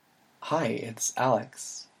Hi, it's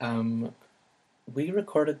Alex. We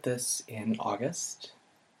recorded this in August,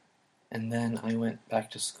 and then I went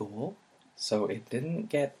back to school, so it didn't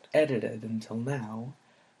get edited until now,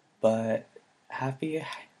 but happy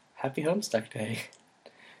Homestuck Day.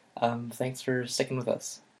 Thanks for sticking with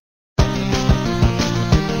us.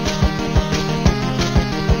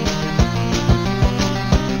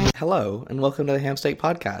 Hello, and welcome to the Hamsteak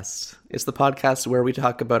Podcast. It's the podcast where we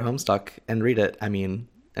talk about Homestuck and read it,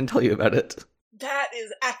 and tell you about it. That is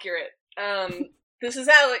accurate. This is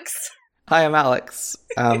Alex. Hi, I'm Alex.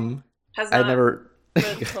 I never read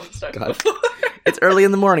Homestuck God. before. It's early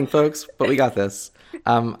in the morning, folks, but we got this.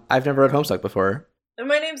 I've never read Homestuck before. And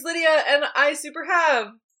my name's Lydia, and I super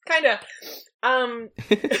have. Kinda.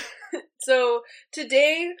 So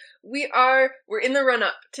today we're in the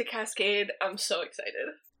run-up to Cascade. I'm so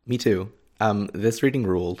excited. Me too. This reading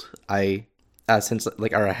ruled. Since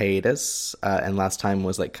our hiatus, and last time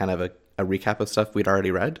was kind of a recap of stuff we'd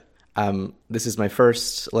already read. This is my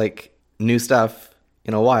first new stuff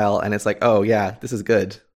in a while, and it's oh yeah, this is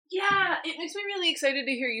good. Yeah, it makes me really excited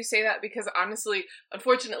to hear you say that because honestly,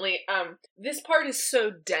 unfortunately, this part is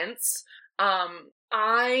so dense.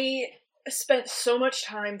 I spent so much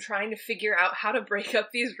time trying to figure out how to break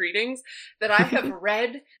up these readings that I have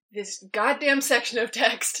read this goddamn section of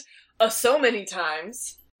text so many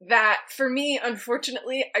times that for me,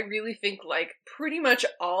 unfortunately, I really think pretty much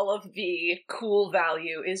all of the cool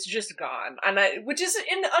value is just gone. And which is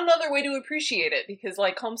another way to appreciate it because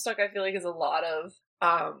Homestuck I feel is a lot of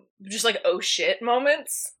just oh shit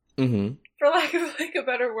moments. Mm-hmm. For lack of a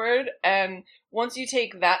better word. And once you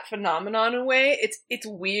take that phenomenon away, it's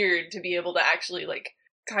weird to be able to actually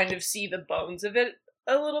kind of see the bones of it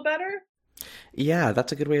a little better. Yeah,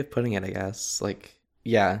 that's a good way of putting it, I guess.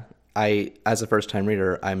 I, as a first-time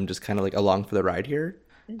reader, I'm just kind of along for the ride here.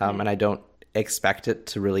 Mm-hmm. And I don't expect it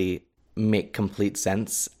to really make complete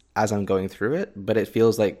sense as I'm going through it, but it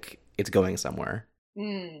feels like it's going somewhere.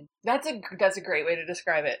 That's a great way to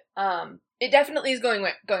describe it. It definitely is going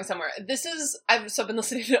somewhere. I've been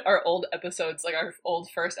listening to our old episodes, our old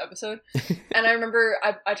first episode, and I remember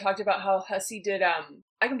I talked about how Hussey did, I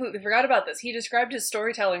completely forgot about this. He described his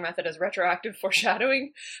storytelling method as retroactive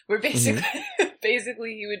foreshadowing, where basically,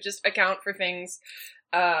 basically he would just account for things,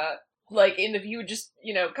 he would just,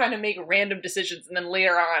 kind of make random decisions and then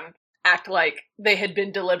later on act like they had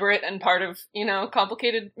been deliberate and part of,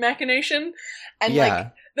 complicated machination.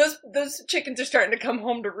 And those chickens are starting to come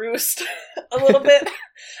home to roost a little bit.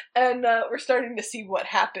 And we're starting to see what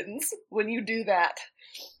happens when you do that.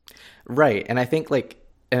 Right. And I think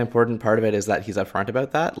an important part of it is that he's upfront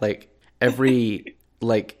about that. Every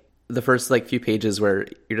the first few pages where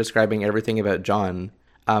you're describing everything about John,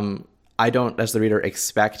 I don't, as the reader,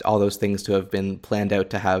 expect all those things to have been planned out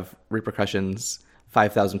to have repercussions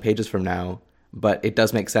 5,000 pages from now, but it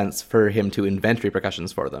does make sense for him to invent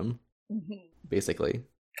repercussions for them. Mm-hmm. Basically.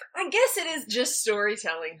 I guess it is just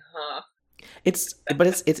storytelling, huh?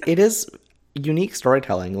 It is unique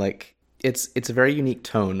storytelling. It's a very unique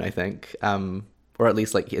tone, I think. Or at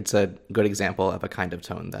least it's a good example of a kind of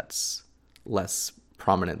tone that's less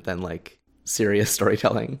prominent than serious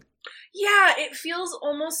storytelling. Yeah, it feels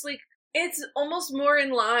almost it's almost more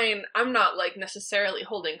in line. I'm not necessarily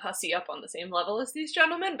holding Hussey up on the same level as these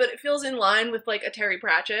gentlemen, but it feels in line with a Terry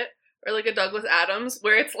Pratchett or a Douglas Adams,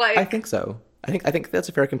 where it's I think so. I think that's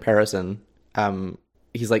a fair comparison.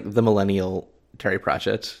 He's the millennial Terry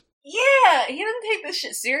Pratchett. Yeah, he doesn't take this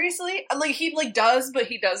shit seriously. He does, but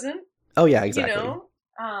he doesn't. Oh yeah, exactly.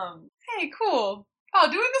 Hey, cool.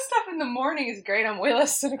 Oh, doing this stuff in the morning is great. I'm way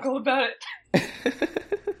less cynical about it.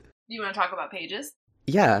 You want to talk about pages?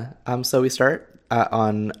 Yeah. So we start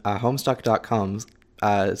on homestuck.com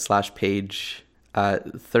 / page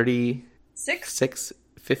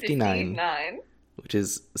 3659, which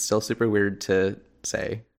is still super weird to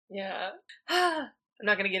say. Yeah. I'm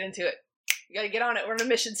not going to get into it. You got to get on it. We're on a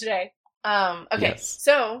mission today. Okay. Yes.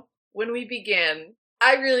 So when we begin,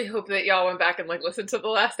 I really hope that y'all went back and listened to the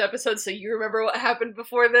last episode so you remember what happened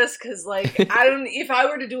before this, because if I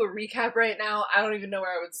were to do a recap right now, I don't even know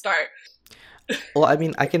where I would start. Well, I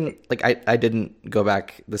mean, I can I didn't go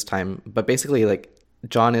back this time, but basically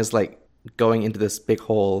John is going into this big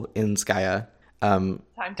hole in Skaya. Time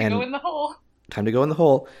to go in the hole. Time to go in the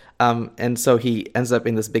hole. And so he ends up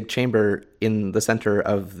in this big chamber in the center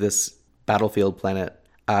of this battlefield planet,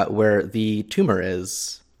 where the tumor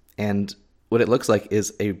is, and what it looks like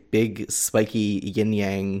is a big spiky yin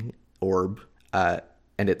yang orb,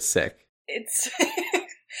 and it's sick. It's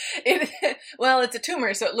a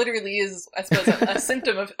tumor, so it literally is, I suppose, a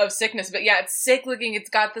symptom of sickness. But yeah, it's sick looking. It's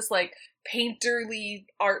got this painterly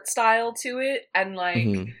art style to it, and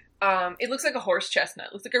It looks like a horse chestnut.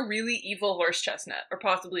 It looks like a really evil horse chestnut, or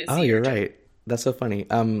possibly a sea Oh, you're urchin. right. That's so funny.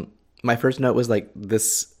 My first note was like,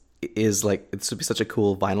 this is like, it should be such a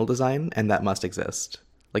cool vinyl design, and that must exist.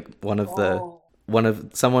 Like Oh.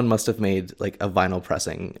 someone must have made like a vinyl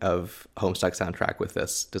pressing of Homestuck soundtrack with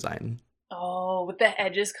this design. Oh, with the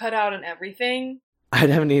edges cut out and everything? I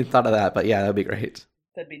haven't even thought of that, but yeah, that'd be great.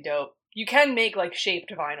 That'd be dope. You can make, like,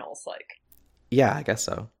 shaped vinyls, like. Yeah, I guess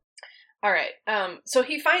so. All right. So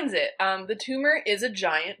he finds it. The tumor is a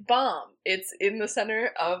giant bomb. It's in the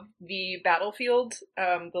center of the battlefield,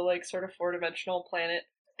 the like sort of four-dimensional planet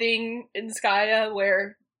thing in Skya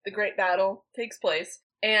where the great battle takes place.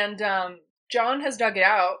 And John has dug it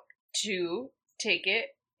out to take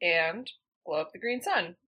it and blow up the green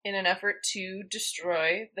sun in an effort to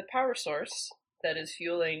destroy the power source that is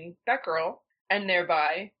fueling Batgirl and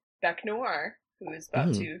thereby Bec Noir, who is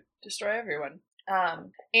about to destroy everyone.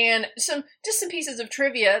 And some pieces of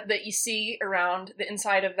trivia that you see around the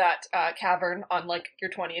inside of that cavern on like your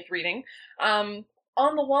 20th reading. On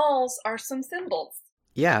the walls are some symbols.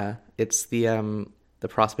 Yeah, it's the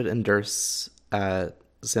Prospect and Durst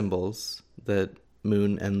symbols, the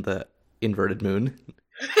moon and the inverted moon.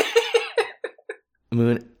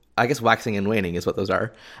 Moon, I guess waxing and waning is what those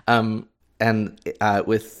are. And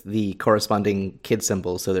with the corresponding kid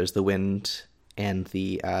symbols, so there's the wind and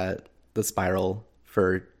the spiral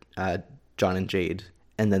for John and Jade,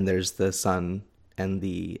 and then there's the sun and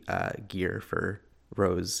the gear for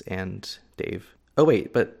Rose and Dave. Oh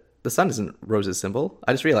wait, but the sun isn't Rose's symbol.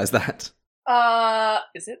 I just realized that.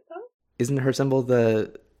 Is it though? Isn't her symbol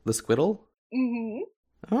the squiddle? Mm-hmm.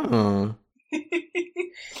 Oh.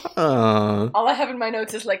 Oh. All I have in my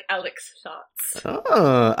notes is like Alex thoughts.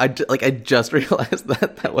 Oh. I just realized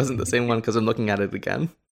that wasn't the same one because I'm looking at it again.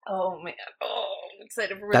 Oh man! Oh, I'm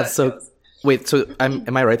excited for where That's that so. goes. Wait, so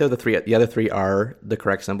am I right though? The other three are the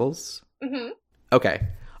correct symbols? Mm-hmm. Okay.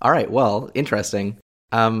 All right. Well, interesting.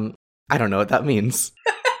 I don't know what that means.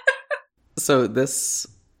 So this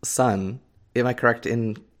sun, am I correct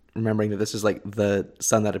in remembering that this is like the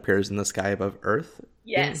sun that appears in the sky above Earth?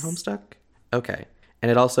 Yes. In Homestuck? Okay. And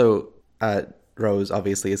it also, Rose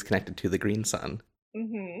obviously is connected to the green sun.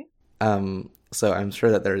 Mm-hmm. So I'm sure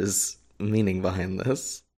that there is meaning behind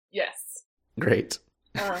this. Yes. Great.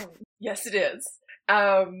 Yes, it is.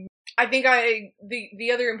 I think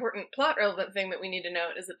the other important plot relevant thing that we need to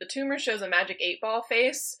note is that the tumor shows a magic 8-ball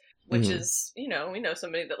face, which is, we know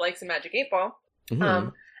somebody that likes a magic 8-ball. Mm-hmm.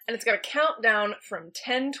 And it's got a countdown from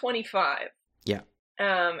 1025. Yeah.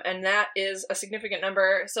 And that is a significant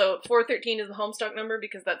number. So 413 is the Homestuck number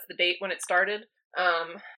because that's the date when it started.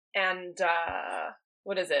 And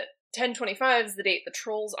what is it? 1025 is the date the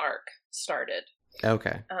Trolls arc started.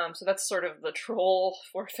 Okay. So that's sort of the Troll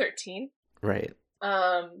 413. Right.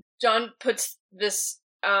 John puts this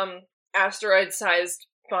asteroid-sized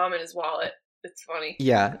bomb in his wallet. It's funny.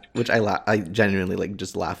 Yeah, which I genuinely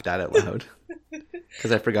just laughed at out loud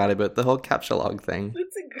because I forgot about the whole captcha-log thing.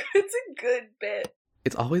 It's a good bit.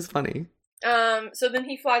 It's always funny. So then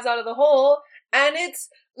he flies out of the hole, and it's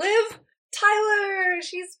Liv Tyler.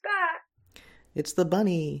 She's back. It's the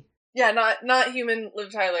bunny. Yeah, not human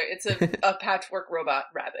Liv Tyler. It's a patchwork robot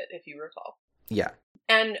rabbit, if you recall. Yeah.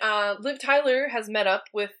 And Liv Tyler has met up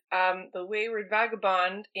with the Wayward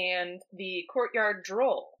Vagabond and the Courtyard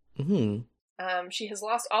Droll. Mm-hmm. She has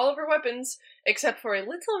lost all of her weapons except for a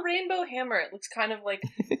little rainbow hammer. It looks kind of like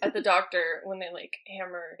at the doctor when they like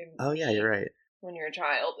hammer. Oh yeah, you're right. When you're a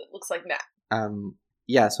child, it looks like that.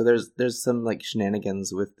 Yeah. So there's some like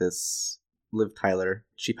shenanigans with this Liv Tyler.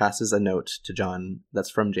 She passes a note to John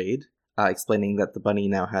that's from Jade, explaining that the bunny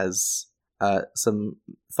now has some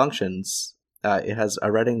functions. It has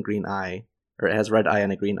a red and green eye, or it has red eye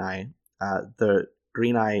and a green eye. The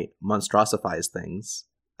green eye monstrosifies things,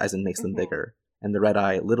 as in makes them bigger, and the red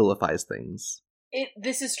eye littleifies things.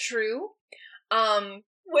 This is true. Where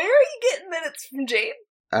are you getting that it's from Jade?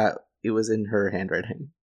 It was in her handwriting.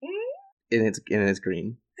 Mm? And it's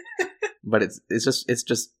green, but it's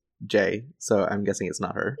just J. So I'm guessing it's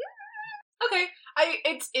not her. Okay,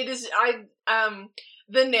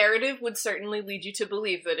 the narrative would certainly lead you to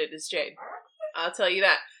believe that it is Jade. I'll tell you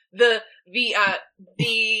that. The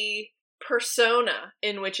persona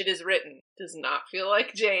in which it is written does not feel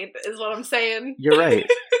like Jade, is what I'm saying. You're right.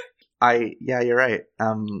 You're right.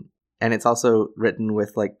 And it's also written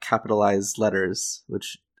with like capitalized letters,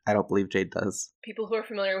 which I don't believe Jade does. People who are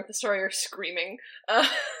familiar with the story are screaming.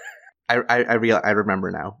 I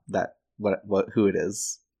remember now that who it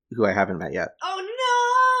is, who I haven't met yet.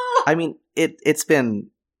 Oh no! I mean, it's been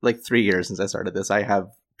like 3 years since I started this. I have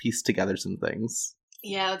pieced together some things.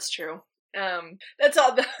 Yeah, that's true. That's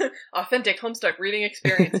all the authentic Homestuck reading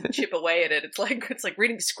experience. Chip away at it. It's like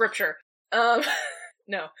reading scripture.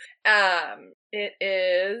 No. It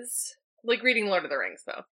is like reading Lord of the Rings,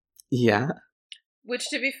 though. Yeah. Which,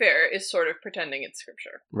 to be fair, is sort of pretending it's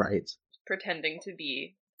scripture. Right. Pretending to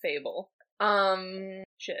be fable.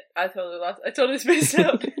 Shit. I totally spaced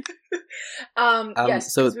out.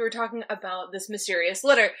 Yes, so because we were talking about this mysterious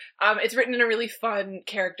letter. It's written in a really fun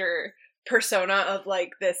character persona of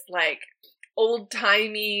like this like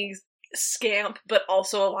old-timey scamp, but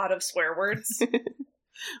also a lot of swear words.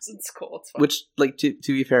 So it's cool. It's fun. Which, like, to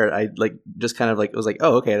be fair, I like just kind of like was like,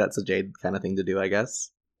 oh, okay, that's a Jade kind of thing to do, I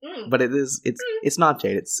guess. But it's not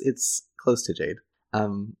Jade. It's close to Jade.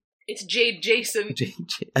 It's Jade Jason.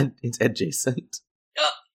 It's adjacent.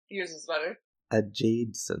 Oh, yours is better.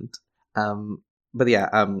 Adjacent. But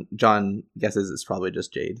yeah, John guesses it's probably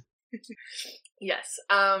just Jade. Yes.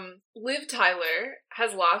 Liv Tyler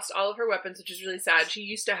has lost all of her weapons, which is really sad. She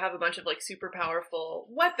used to have a bunch of like super powerful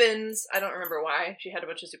weapons. I don't remember why. She had a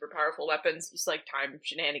bunch of super powerful weapons, just like time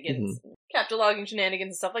shenanigans, capitalogging shenanigans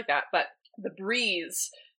and stuff like that. But the breeze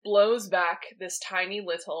blows back this tiny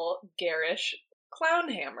little garish clown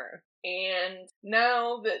hammer. And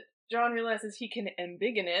now that John realizes he can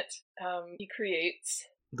embiggen it, he creates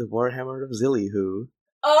the Warhammer of Zillyhoo.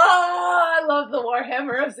 Oh, I love the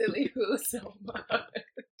Warhammer of Zillyhoo so much.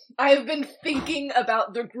 I have been thinking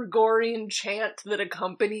about the Gregorian chant that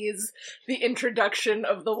accompanies the introduction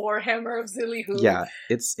of the Warhammer of Zillyhoo. Yeah,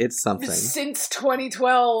 it's something. Since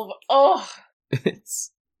 2012. Oh.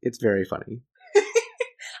 It's very funny.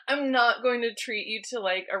 I'm not going to treat you to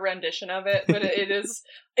like a rendition of it, but it is,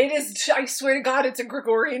 I swear to God, it's a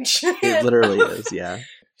Gregorian chant. It literally is, yeah.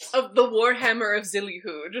 Of the Warhammer of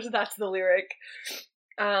Zillyhoo. Just that's the lyric.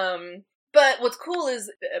 But what's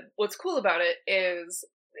cool about it is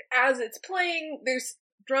as it's playing, there's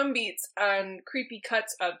drum beats and creepy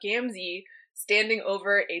cuts of Gamzee standing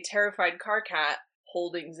over a terrified Karkat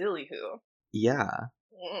holding Zillyhoo. Yeah.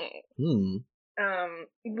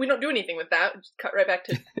 We don't do anything with that. Just cut right back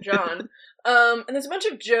to John. And there's a bunch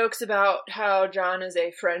of jokes about how John is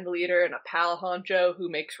a friend leader and a pal honcho who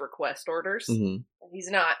makes request orders. Mm-hmm. He's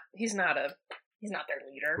not their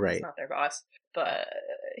leader. Right. He's not their boss, but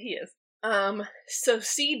he is. So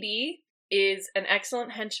CD is an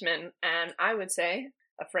excellent henchman, and I would say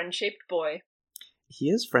a friend-shaped boy. He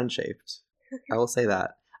is friend-shaped. I will say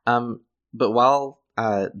that. But while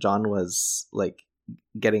John was like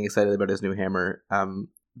getting excited about his new hammer,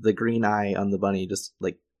 the green eye on the bunny just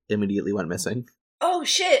like immediately went missing. Oh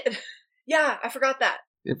shit! Yeah, I forgot that.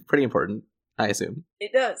 It's pretty important, I assume.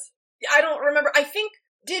 It does. I don't remember. I think,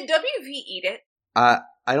 did WV eat it? I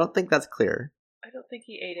don't think that's clear. I don't think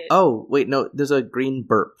he ate it. Oh, wait, no, there's a green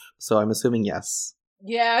burp, so I'm assuming yes.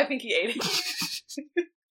 Yeah, I think he ate it.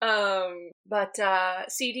 But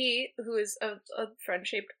CD, who is a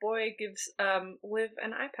friend-shaped boy, gives Liv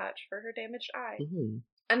an eye patch for her damaged eye. Mm-hmm.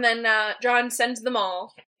 And then John sends them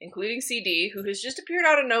all, including CD, who has just appeared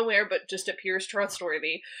out of nowhere but just appears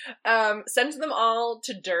trustworthy, sends them all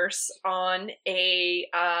to Durst on a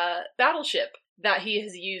battleship that he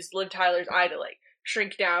has used Liv Tyler's eye to like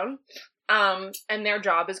shrink down. And their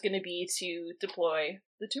job is going to be to deploy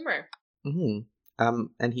the tumor. Mm-hmm.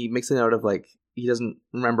 And he makes a note of like he doesn't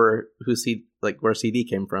remember where CD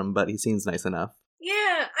came from, but he seems nice enough.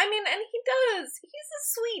 Yeah, I mean, and he does. He's a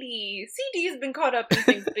sweetie. CD has been caught up in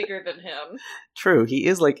things bigger than him. True, he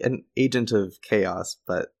is like an agent of chaos,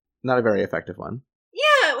 but not a very effective one.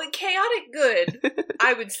 Yeah, like chaotic good,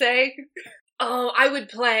 I would say. I would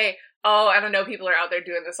play. I don't know, people are out there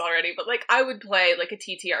doing this already, but like I would play like a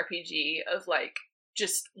TTRPG of like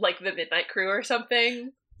just like the Midnight Crew or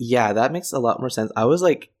something. Yeah, that makes a lot more sense. I was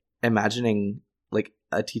like imagining like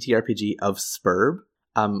a TTRPG of Spurb,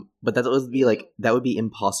 but that would be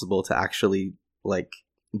impossible to actually like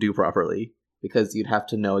do properly because you'd have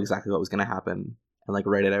to know exactly what was going to happen and like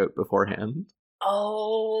write it out beforehand.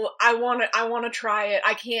 Oh, I want to try it.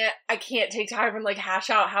 I can't take time and like hash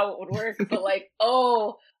out how it would work, but like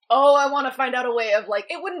I want to find out a way of like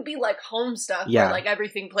it wouldn't be like Homestuck where like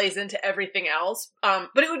everything plays into everything else.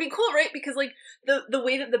 But it would be cool, right? Because like the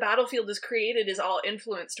way that the battlefield is created is all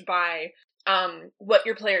influenced by what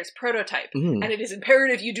your players prototype, and it is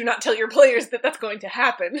imperative you do not tell your players that that's going to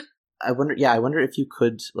happen. I wonder if you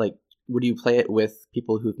could like, would you play it with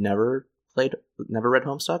people who've never read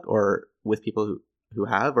Homestuck, or with people who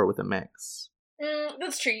have, or with a mix?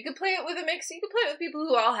 That's true. You could play it with a mix. You could play it with people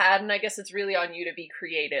who all had, and I guess it's really on you to be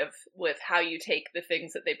creative with how you take the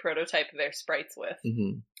things that they prototype their sprites with.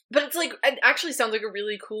 Mm-hmm. But it's like, it actually sounds like a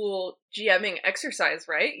really cool GMing exercise,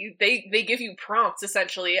 right? They give you prompts,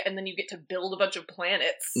 essentially, and then you get to build a bunch of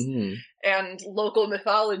planets and local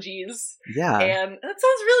mythologies. Yeah. And that sounds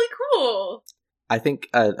really cool. I think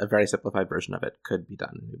a very simplified version of it could be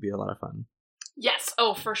done. It would be a lot of fun. Yes.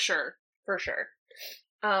 Oh, for sure. For sure.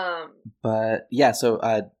 But yeah,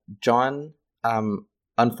 so John,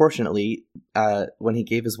 unfortunately, when he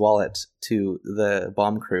gave his wallet to the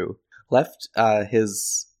bomb crew, left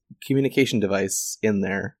his communication device in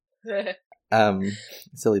there.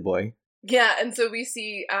 Silly boy. Yeah, and so we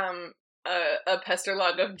see a pester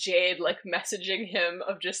log of Jade like messaging him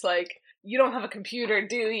of just like, you don't have a computer,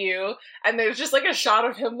 do you? And there's just like a shot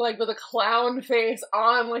of him like with a clown face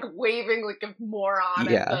on, like waving like a moron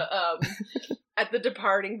at the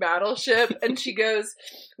departing battleship. And she goes,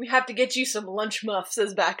 "We have to get you some lunch muffs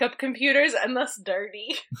as backup computers, and less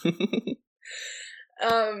dirty."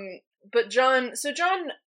 But John,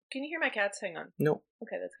 can you hear my cats? Hang on. No.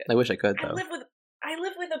 Okay, that's good. I wish I could, though. I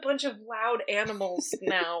live with a bunch of loud animals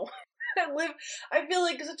now. I feel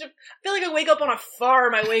like I wake up on a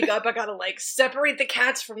farm. I wake up, I gotta like separate the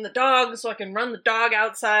cats from the dogs so I can run the dog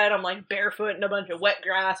outside. I'm like barefoot in a bunch of wet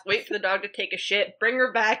grass, wait for the dog to take a shit, bring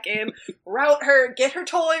her back in, route her, get her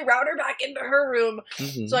toy, route her back into her room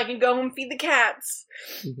so I can go home and feed the cats.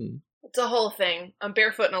 Mm-hmm. It's a whole thing. I'm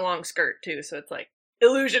barefoot in a long skirt too, so it's like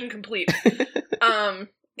illusion complete.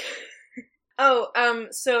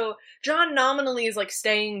 So John nominally is like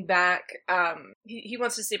staying back. He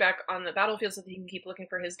wants to stay back on the battlefield so that he can keep looking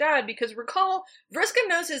for his dad, because recall, Vriska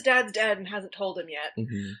knows his dad's dead and hasn't told him yet.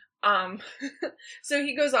 Mm-hmm. So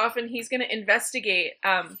he goes off and he's going to investigate.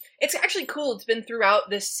 It's actually cool. It's been throughout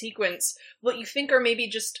this sequence. What you think are maybe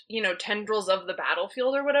just, tendrils of the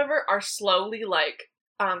battlefield or whatever are slowly like,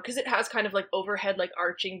 because it has kind of like overhead, like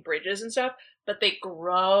arching bridges and stuff, but they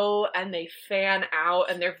grow and they fan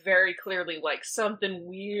out and they're very clearly like something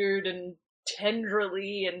weird and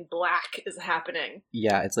tendrily and black is happening.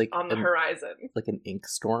 Yeah, it's like on the horizon. Like an ink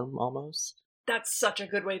storm almost. That's such a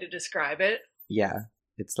good way to describe it. Yeah,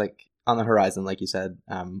 it's like on the horizon, like you said,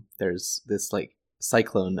 there's this like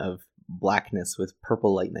cyclone of blackness with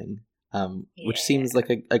purple lightning, which seems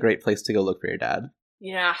like a great place to go look for your dad.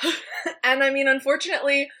 Yeah. And I mean,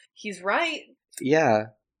 unfortunately, he's right. Yeah.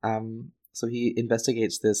 So he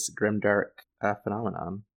investigates this grimdark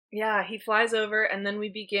phenomenon. Yeah, he flies over, and then we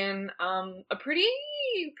begin a pretty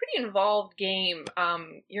involved game.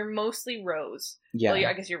 You're mostly Rose. Yeah. Well,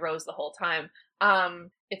 I guess you're Rose the whole time.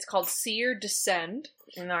 It's called See or Descend,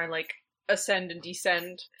 in our like ascend and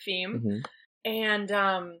descend theme. Mm-hmm. And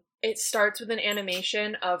it starts with an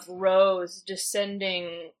animation of Rose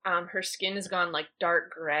descending. Her skin has gone like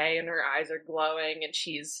dark gray, and her eyes are glowing, and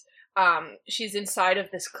she's inside of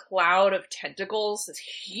this cloud of tentacles, this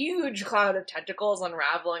huge cloud of tentacles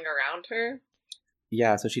unraveling around her.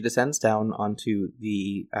 Yeah, so she descends down onto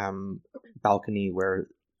the balcony where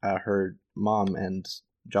her mom and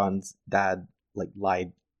John's dad like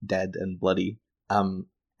lie dead and bloody. And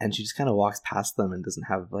she just kind of walks past them and doesn't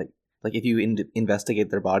have like if you investigate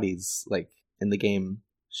their bodies like in the game,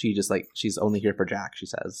 she's only here for Jack, she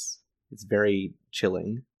says. It's very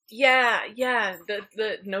chilling. Yeah,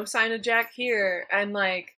 the no sign of Jack here, and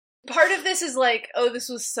like part of this is like, oh, this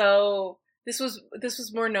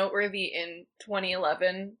was more noteworthy in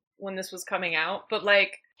 2011 when this was coming out, but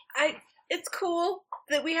like it's cool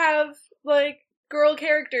that we have like girl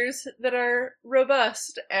characters that are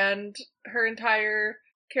robust, and her entire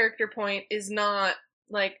character point is not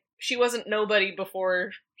like she wasn't nobody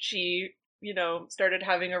before she, started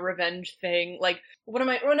having a revenge thing. Like what am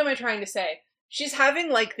I trying to say? She's having,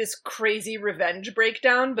 like, this crazy revenge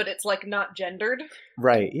breakdown, but it's, like, not gendered.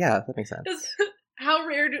 Right, yeah, that makes sense. How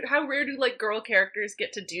rare do, like, girl characters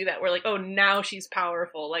get to do that? Where, like, oh, now she's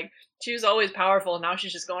powerful. Like, she was always powerful, and now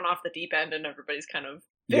she's just going off the deep end, and everybody's kind of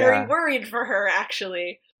very worried for her,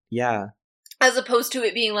 actually. Yeah. As opposed to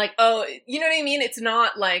it being like, oh, you know what I mean? It's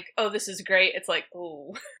not like, oh, this is great. It's like,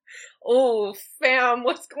 oh, fam,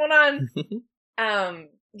 what's going on?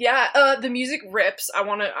 Yeah, the music rips. I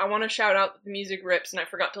wanna shout out the music rips, and I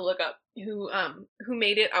forgot to look up who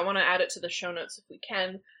made it. I wanna add it to the show notes if we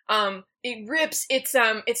can. It rips. It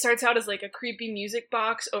starts out as like a creepy music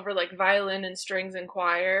box over like violin and strings and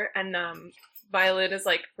choir, and violin is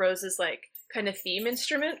like Rose's like kind of theme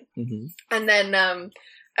instrument, mm-hmm. And then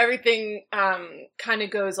everything kind of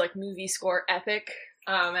goes like movie score epic,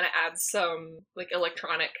 and it adds some like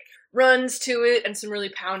electronic runs to it and some really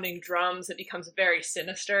pounding drums. It becomes very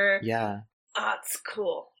sinister. Yeah. It's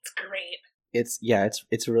cool. It's great.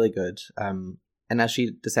 it's really good. And as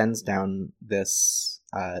she descends down this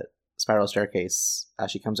spiral staircase,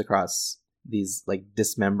 she comes across these like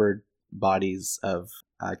dismembered bodies of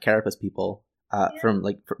carapace people from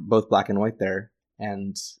like both black and white there,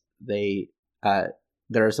 and they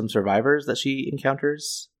there are some survivors that she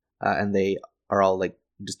encounters, and they are all like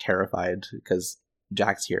just terrified because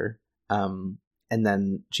Jack's here. And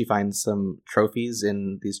then she finds some trophies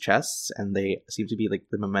in these chests, and they seem to be like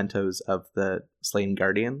the mementos of the slain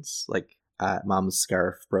guardians, like mom's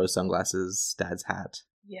scarf, bro's sunglasses, dad's hat.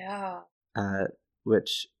 Yeah.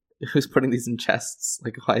 Which who's putting these in chests?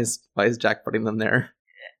 Like, why is Jack putting them there?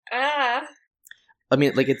 I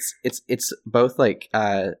mean, like it's both like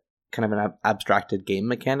kind of an abstracted game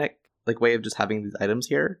mechanic, like way of just having these items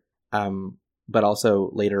here. But also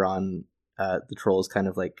later on, the trolls kind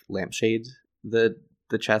of like lampshade the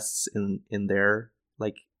chests in their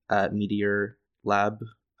like meteor lab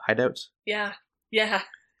hideout. Yeah.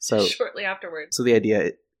 So shortly afterwards. So the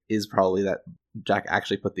idea is probably that Jack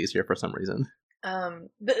actually put these here for some reason.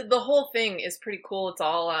 The whole thing is pretty cool. It's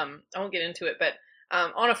all I won't get into it, but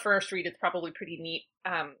on a first read, it's probably pretty neat.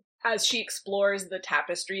 As she explores the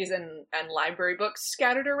tapestries and library books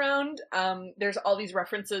scattered around, there's all these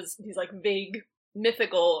references, these like vague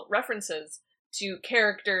mythical references to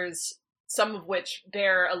characters, some of which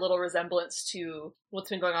bear a little resemblance to what's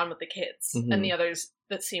been going on with the kids, Mm-hmm. and the others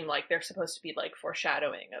that seem like they're supposed to be like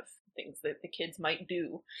foreshadowing of things that the kids might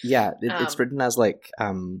do. Yeah, it's written as like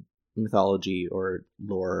mythology or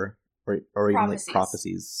lore or even like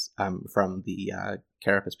prophecies from the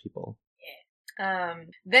carapace people.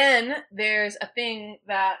 Then there's a thing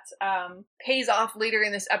that pays off later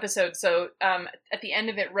in this episode. So at the end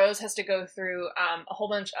of it, Rose has to go through a whole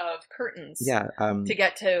bunch of curtains. Yeah. To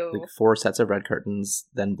get to like 4 sets of red curtains,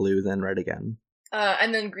 then blue, then red again.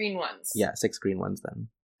 And then green ones. Yeah, 6 green ones then.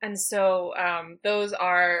 And so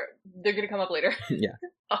they're going to come up later. Yeah.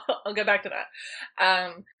 I'll get back to that.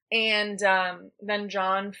 And then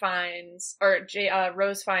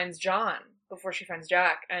Rose finds John before she finds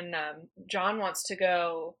Jack, and John wants to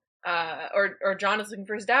go, or John is looking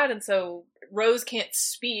for his dad, and so Rose can't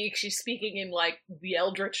speak. She's speaking in like the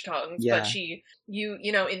Eldritch tongues, yeah. But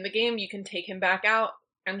you know, in the game you can take him back out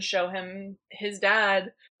and show him his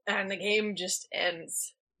dad, and the game just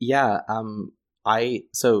ends. Yeah.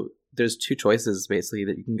 So there's 2 choices basically,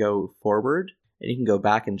 that you can go forward and you can go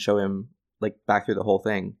back and show him like back through the whole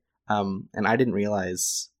thing. And I didn't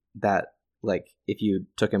realize that like if you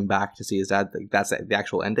took him back to see his dad, like that's the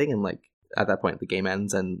actual ending, and like at that point the game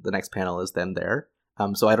ends and the next panel is them there.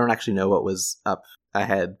 So I don't actually know what was up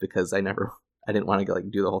ahead because I didn't want to go like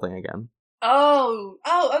do the whole thing again. Oh,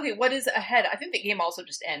 okay. What is ahead? I think the game also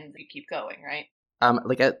just ends. You keep going, right?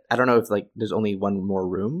 Like I don't know if like there's only one more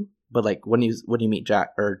room, but like when you meet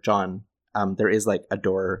Jack or John, there is like a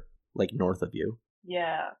door like north of you.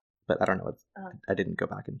 Yeah. But I don't know. I didn't go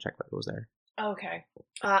back and check what was there. Okay.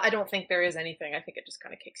 I don't think there is anything. I think it just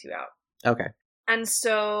kind of kicks you out. Okay. And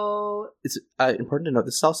so it's important to note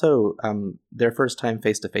this is also their first time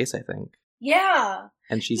face to face, I think. Yeah.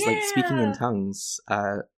 And she's like speaking in tongues.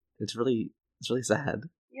 It's really sad.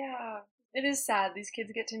 Yeah. It is sad. These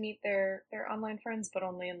kids get to meet their online friends, but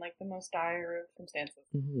only in like the most dire of circumstances.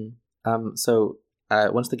 Mm-hmm. So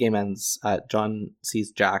once the game ends, John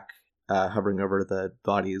sees Jack hovering over the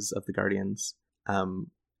bodies of the Guardians.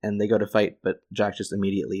 And they go to fight, but Jack just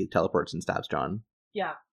immediately teleports and stabs John.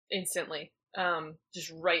 Yeah, instantly.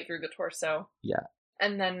 Just right through the torso. Yeah.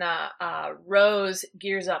 And then Rose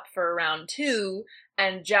gears up for round 2,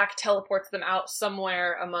 and Jack teleports them out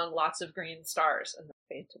somewhere among lots of green stars, and they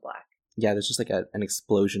fade to black. Yeah, there's just like an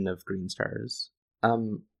explosion of green stars.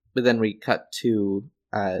 But then we cut to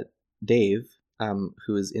Dave,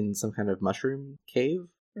 who is in some kind of mushroom cave,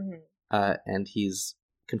 and he's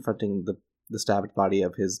confronting the stabbed body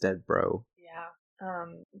of his dead bro. Yeah.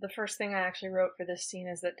 The first thing I actually wrote for this scene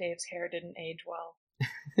is that Dave's hair didn't age well.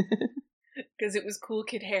 Because it was cool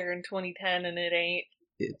kid hair in 2010 and it ain't.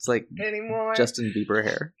 It's like anymore. Justin Bieber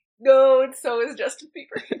hair. No, so is Justin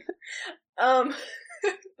Bieber.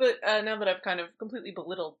 But now that I've kind of completely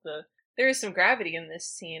belittled there is some gravity in this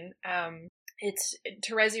scene.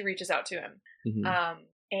 Terezi reaches out to him. Mm-hmm.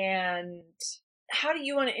 And how do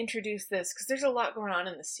you want to introduce this? Because there's a lot going on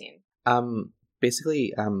in this scene.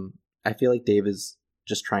 Basically, I feel like Dave is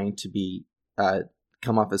just trying to be,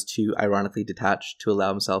 come off as too ironically detached to allow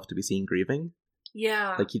himself to be seen grieving.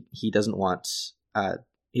 Yeah. Like he doesn't want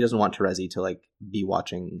Terezi to like be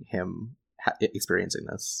watching him experiencing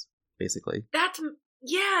this, basically. That's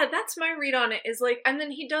my read on it, is like, and then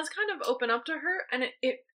he does kind of open up to her, and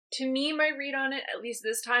it to me, my read on it, at least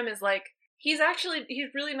this time, is like, he's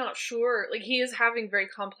really not sure. Like, he is having very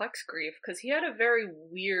complex grief because he had a very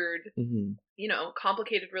weird,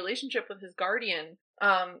 complicated relationship with his guardian.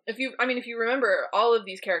 If you remember, all of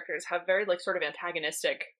these characters have very, like, sort of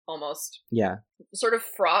antagonistic, almost, sort of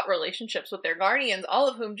fraught relationships with their guardians, all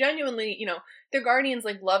of whom genuinely, their guardians,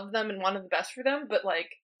 like, loved them and wanted the best for them, but, like,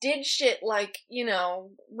 did shit like,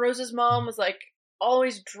 Rose's mom was, like,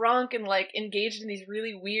 always drunk and, like, engaged in these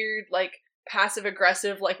really weird, like,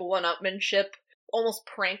 passive-aggressive, like, one-upmanship, almost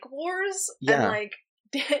prank wars, and, like,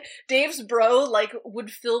 Dave's bro, like,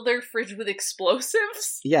 would fill their fridge with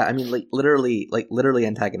explosives. Yeah, I mean, like, literally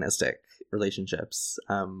antagonistic relationships,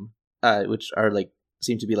 which are, like,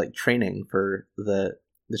 seem to be, like, training for the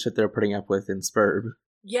shit they're putting up with in Spurb.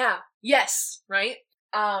 Yeah, yes, right?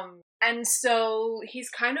 And so he's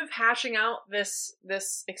kind of hashing out this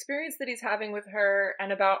experience that he's having with her,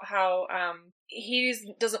 and about how, he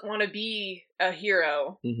doesn't want to be a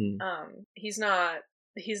hero. He's not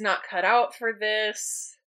cut out for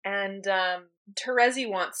this, and Terezi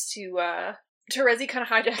Terezi kind of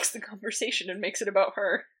hijacks the conversation and makes it about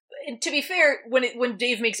her. And to be fair, when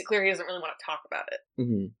Dave makes it clear he doesn't really want to talk about it.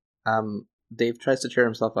 Dave tries to cheer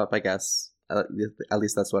himself up, I guess. At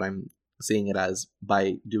least that's what I'm seeing it as,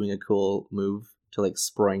 by doing a cool move to, like,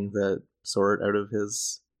 spring the sword out of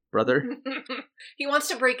his brother. He wants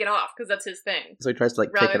to break it off because that's his thing. So he tries to,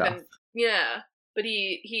 like, kick it off. Yeah. But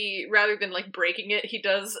he rather than, like, breaking it, he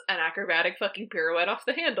does an acrobatic fucking pirouette off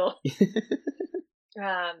the handle.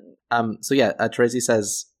 So yeah, Terezi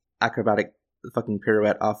says acrobatic fucking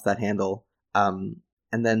pirouette off that handle. And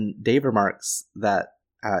then Dave remarks that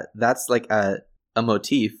that's like a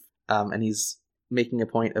motif, and he's making a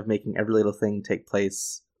point of making every little thing take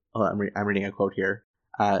place. Oh, I'm reading a quote here.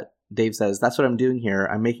 Dave says, "That's what I'm doing here.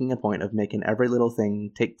 I'm making a point of making every little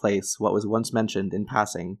thing take place what was once mentioned in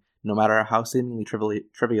passing, no matter how seemingly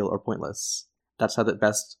trivial or pointless. That's how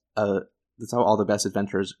all the best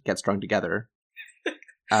adventures get strung together."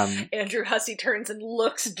 Andrew Hussey turns and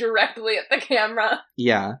looks directly at the camera.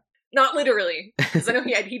 Yeah. Not literally, because I know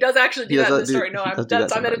he does actually do that in the story. No, I'm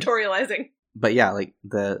editorializing. But yeah, like,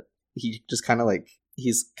 he just kind of, like,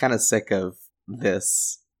 he's kind of sick of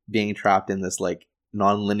this being trapped in this, like,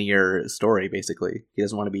 non-linear story, basically. He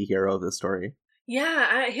doesn't want to be a hero of this story.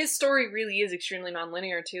 Yeah, his story really is extremely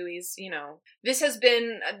non-linear, too. He's, this has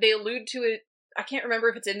been, they allude to it, I can't remember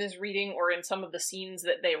if it's in this reading or in some of the scenes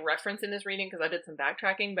that they reference in this reading, because I did some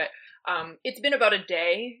backtracking, but it's been about a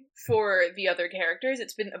day for the other characters.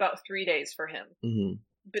 It's been about 3 days for him. Mm-hmm.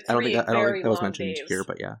 But I don't think that was mentioned days. here,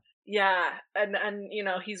 but yeah. Yeah, and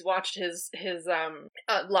he's watched his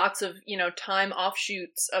lots of, time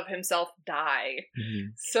offshoots of himself die.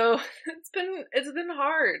 Mm-hmm. So it's been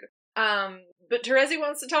hard. But Terezi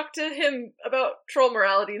wants to talk to him about troll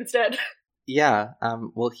morality instead. Yeah.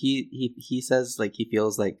 Well, he says, like, he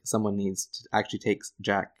feels like someone needs to actually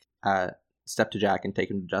step to Jack and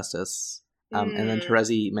take him to justice. And then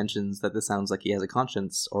Terezi mentions that this sounds like he has a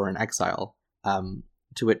conscience or an exile.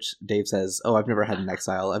 To which Dave says, "Oh, I've never had an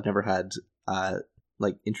exile. I've never had,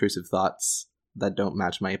 like, intrusive thoughts that don't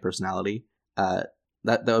match my personality. That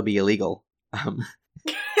would be illegal."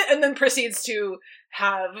 And then proceeds to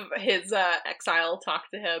have his exile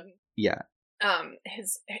talk to him. Yeah.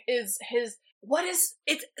 It's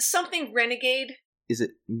something renegade. Is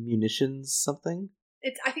it munitions something?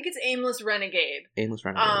 I think it's aimless renegade. Aimless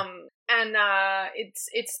renegade. And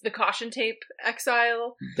it's the caution tape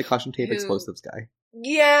exile. The caution tape explosives guy.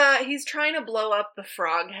 Yeah, he's trying to blow up the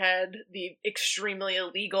frog head, the extremely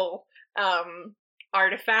illegal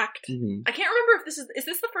artifact. Mm-hmm. I can't remember if is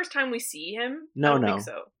this the first time we see him? No, I don't think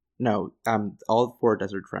so. No, all 4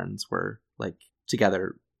 desert friends were, like,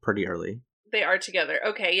 together pretty early. They are together.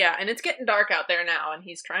 Okay, yeah, and it's getting dark out there now, and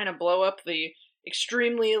he's trying to blow up the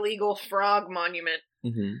extremely illegal frog monument.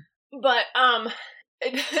 Mm-hmm. But,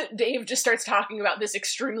 Dave just starts talking about this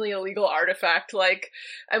extremely illegal artifact, like,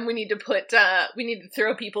 and we need to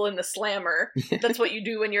throw people in the slammer. That's what you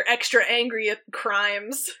do when you're extra angry at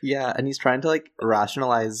crimes. Yeah, and he's trying to, like,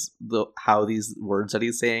 rationalize how these words that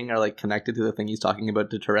he's saying are, like, connected to the thing he's talking about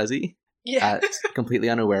to Terezi. Yeah. Completely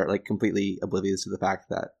unaware, like, completely oblivious to the fact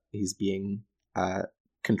that he's being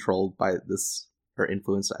controlled by this, or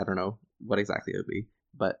influenced, I don't know what exactly it would be.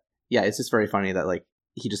 But yeah, it's just very funny that, like,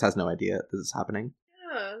 he just has no idea this is happening.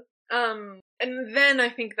 And then I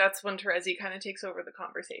think that's when Terezi kind of takes over the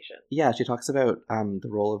conversation. Yeah, she talks about the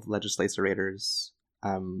role of legislators,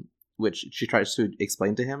 which she tries to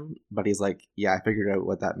explain to him, but he's like, "Yeah, I figured out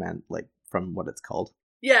what that meant, like, from what it's called."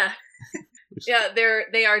 Yeah. Yeah,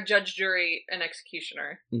 they are judge, jury, and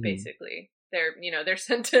executioner, mm-hmm. basically. They're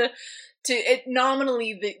sent to it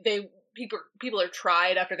nominally, people are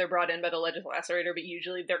tried after they're brought in by the Legislacerator, but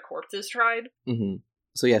usually their corpse is tried. Mm-hmm.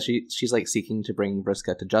 So yeah, she's like seeking to bring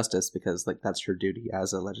Vriska to justice because like that's her duty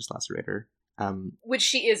as a Legislacerator. Which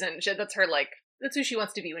she isn't. That's her, like, that's who she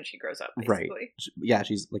wants to be when she grows up, basically. Right. Yeah,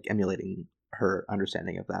 she's like emulating her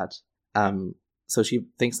understanding of that. So she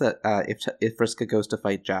thinks that if Vriska goes to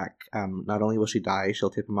fight Jack, not only will she die, she'll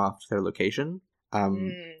tip him off to their location.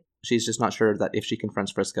 She's just not sure that if she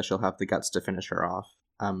confronts Vriska, she'll have the guts to finish her off.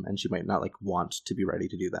 And she might not like want to be ready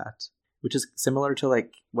to do that. Which is similar to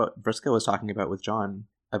like what Vriska was talking about with John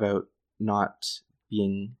about not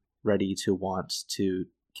being ready to want to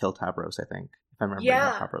kill Tavros, I think, if I'm remembering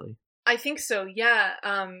that properly. I think so, yeah.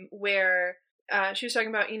 Where she was talking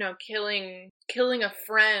about, killing a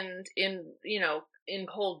friend in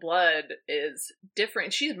cold blood is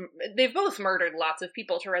different. They've both murdered lots of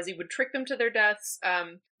people. Terezi would trick them to their deaths.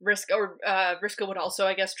 Vriska would also,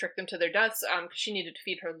 I guess, trick them to their deaths because she needed to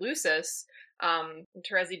feed her Lucis.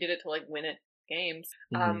 Terezi did it to like win at games.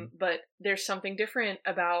 But there's something different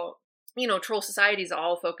about, troll society's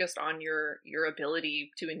all focused on your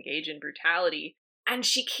ability to engage in brutality. And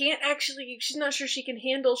she's not sure she can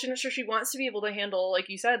handle, she's not sure she wants to be able to handle, like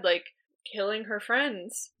you said, like killing her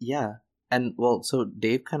friends. Yeah. And well, so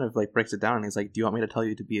Dave kind of like breaks it down and he's like, do you want me to tell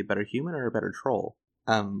you to be a better human or a better troll?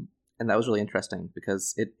 And that was really interesting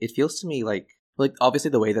because it feels to me like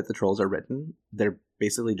obviously the way that the trolls are written, they're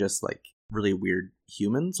basically just like really weird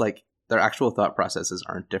humans. Like their actual thought processes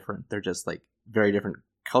aren't different. They're just like very different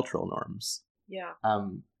cultural norms. Yeah.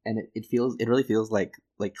 And it really feels like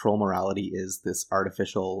troll morality is this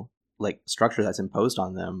artificial like structure that's imposed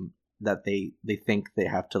on them that they think they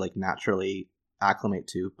have to like naturally acclimate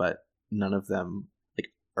to, but none of them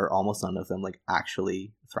or almost none of them like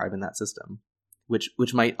actually thrive in that system,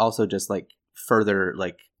 which might also just like further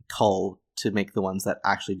like cull to make the ones that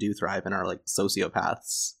actually do thrive and are like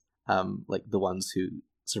sociopaths, like the ones who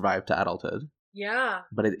survive to adulthood. Yeah.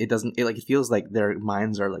 But it feels like their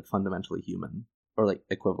minds are like fundamentally human or like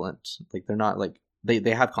equivalent. Like they're not like they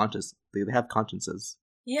have they have consciences.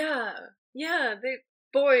 Yeah.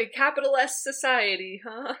 Boy, capital S society,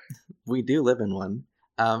 huh? We do live in one.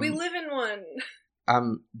 We live in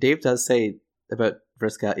one. Dave does say about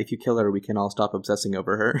Vriska, if you kill her, we can all stop obsessing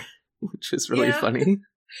over her, which is really funny.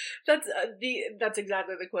 That's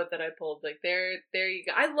exactly the quote that I pulled. Like there you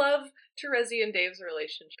go. I love Terezi and Dave's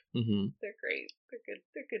relationship. Mm-hmm. They're great.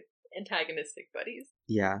 They're good antagonistic buddies.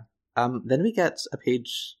 Yeah. Then we get a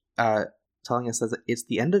page telling us that it's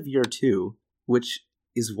the end of year 2, which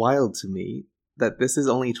is wild to me that this is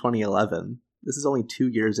only 2011. This is only 2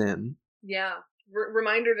 years in. Yeah.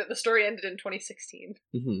 Reminder that the story ended in 2016.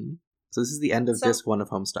 Mm-hmm. So this is the end of disc 1 of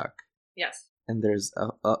Homestuck. Yes. And there's a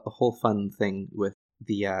whole fun thing with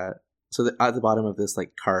the at the bottom of this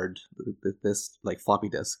like card, this like floppy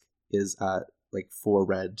disk is like 4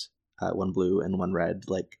 red, 1 blue, and 1 red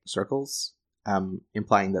like circles,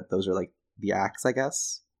 implying that those are like the acts, I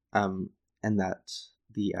guess, and that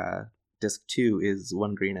the disc 2 is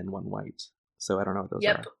 1 green and 1 white. So I don't know what those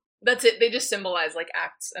are. That's it. They just symbolize like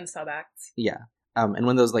acts and sub-acts. Yeah. And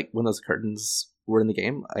when those curtains were in the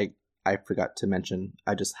game, I forgot to mention,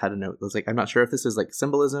 I just had a note. I was like, I'm not sure if this is like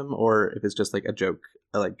symbolism or if it's just like a joke,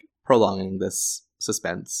 like prolonging this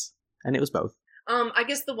suspense. And it was both. I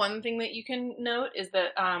guess the one thing that you can note is that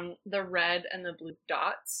the red and the blue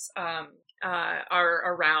dots are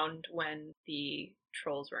around when the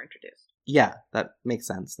trolls were introduced. Yeah, that makes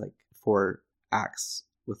sense. Like 4 acts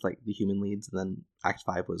with like the human leads, and then Act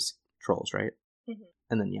 5 was trolls, right? Mm-hmm.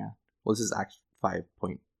 And then this is Act 5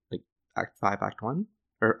 Act 5 Act 1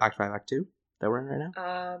 or Act 5 Act 2 that we're in right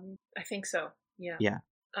now. I think so. Yeah. Yeah.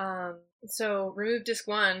 So remove disc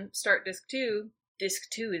 1, start disc 2. Disc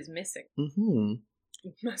 2 is missing. Mm-hmm.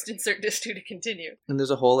 You must insert disc 2 to continue. And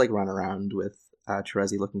there's a whole like run around with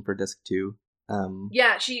Terezi looking for disc 2.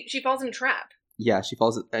 Yeah, she falls in a trap. Yeah, she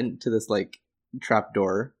falls into this like trap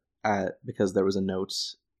door because there was a note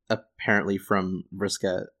apparently from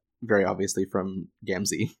Vriska, very obviously from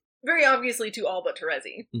Gamzee. Very obviously to all but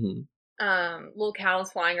Terezi. Mm-hmm. Little Cal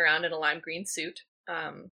is flying around in a lime green suit,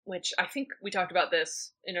 which I think we talked about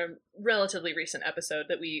this in a relatively recent episode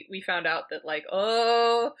that we found out that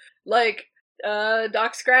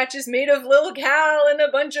Doc Scratch is made of Lil Cal and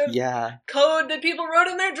a bunch of code that people wrote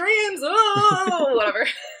in their dreams. Oh, whatever.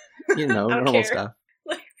 Normal stuff.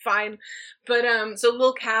 Like, fine. But, so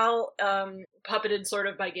Lil Cal, puppeted sort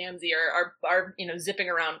of by Gamzee, are zipping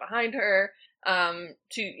around behind her.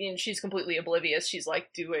 She's completely oblivious. She's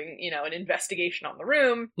like doing, an investigation on the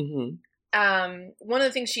room. Mm-hmm. One of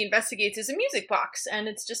the things she investigates is a music box, and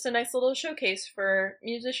it's just a nice little showcase for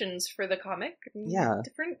musicians for the comic. Yeah.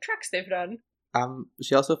 Different tracks they've done.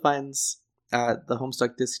 She also finds the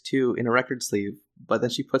Homestuck Disc 2 in a record sleeve, but then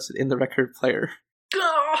she puts it in the record player.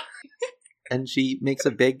 And she makes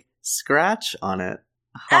a big scratch on it.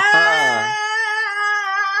 Ha ha!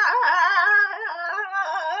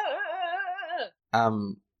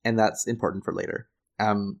 And that's important for later.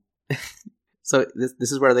 So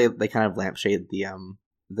this is where they kind of lampshade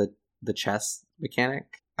the chess mechanic,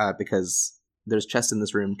 because there's chess in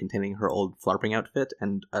this room containing her old flarping outfit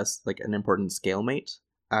and like an important scale mate,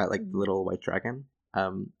 like the little white dragon.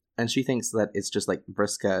 And she thinks that it's just like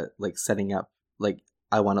Vriska like setting up, like,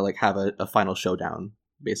 I want to like have a final showdown,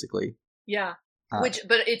 basically. Yeah. But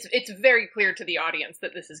it's very clear to the audience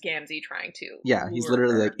that this is Gamzee trying to. Yeah, he's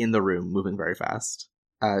literally like in the room, moving very fast.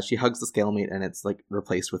 She hugs the scalemate, and it's like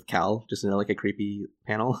replaced with Cal, just in like a creepy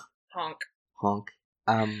panel. Honk.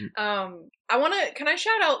 I want to. Can I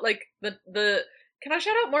shout out like Can I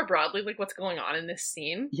shout out more broadly like what's going on in this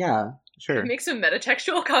scene? Yeah, sure. Make some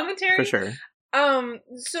metatextual commentary for sure.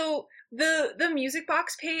 So the music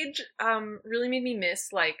box page really made me miss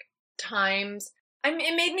like times.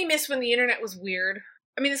 It made me miss when the internet was weird.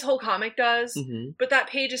 I mean, this whole comic does, but that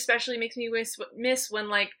page especially makes me miss when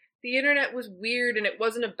like the internet was weird and it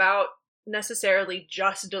wasn't about necessarily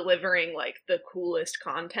just delivering like the coolest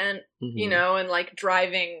content, you know, and like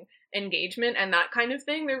driving engagement and that kind of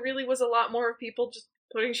thing. There really was a lot more of people just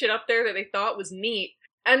putting shit up there that they thought was neat.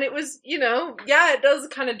 And it was, you know, yeah, it does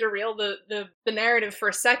kind of derail the narrative for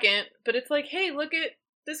a second, but it's like, hey, look at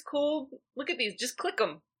this cool, look at these, just click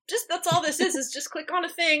them. Just, that's all this is just click on a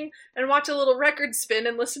thing and watch a little record spin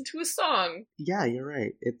and listen to a song. Yeah, you're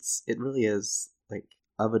right. It really is, like,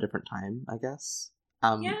 of a different time, I guess.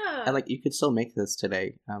 Yeah. And, like, you could still make this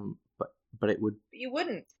today, but it would... You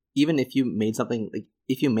wouldn't. Even if you made something, like,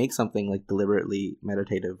 if you make something, like, deliberately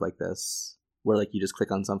meditative like this, where, like, you just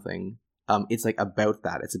click on something, it's, like, about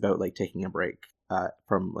that. It's about, like, taking a break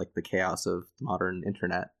from, like, the chaos of the modern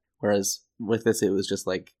internet. Whereas with this, it was just,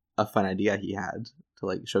 like, a fun idea he had to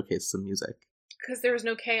like showcase some music. Because there was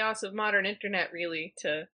no chaos of modern internet really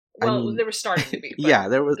to. Well, I mean, there was starting to be. Yeah,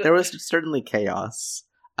 there was certainly chaos.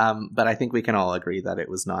 But I think we can all agree that it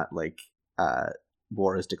was not like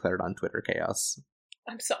war is declared on Twitter chaos.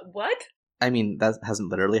 I'm so what? I mean, that hasn't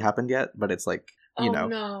literally happened yet, but it's like you know,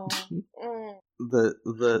 no.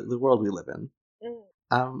 the world we live in.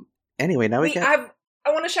 Anyway, now we get.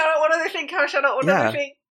 I want to shout out one other thing. Can I shout out one other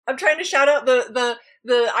thing? I'm trying to shout out I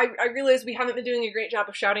realize we haven't been doing a great job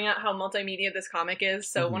of shouting out how multimedia this comic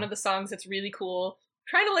is. So one of the songs that's really cool,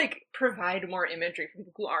 trying to like provide more imagery for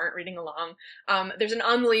people who aren't reading along. There's an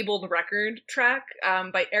unlabeled record track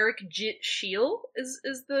by Eric Shiel is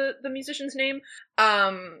the musician's name,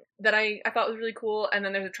 that I thought was really cool. And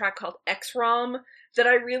then there's a track called X-ROM that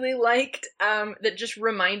I really liked, that just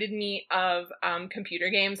reminded me of computer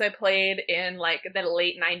games I played in like the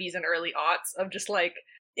late 90s and early aughts, of just like,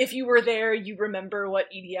 if you were there, you remember what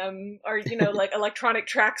EDM or, you know, like electronic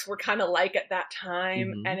tracks were kind of like at that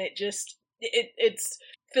time. And it just, it's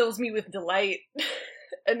fills me with delight.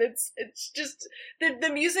 And it's just, the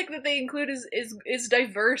music that they include is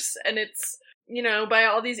diverse, and it's, you know, by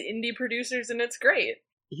all these indie producers, and it's great.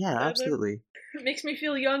 Yeah, absolutely. It makes me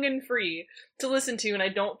feel young and free to listen to, and I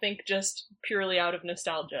don't think just purely out of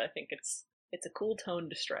nostalgia. I think it's a cool tone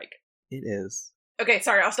to strike. It is. Okay,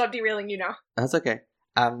 sorry, I'll stop derailing you now. That's okay.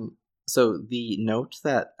 So the note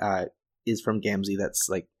that is from Gamzee that's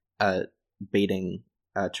like baiting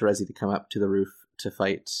Terezi to come up to the roof to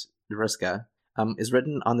fight Vriska is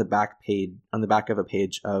written on the back of a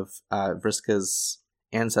page of Vriska's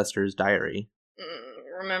ancestor's diary.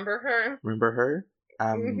 Remember her?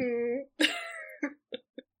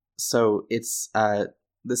 So it's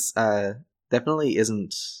this definitely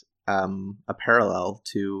isn't a parallel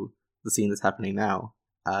to the scene that's happening now,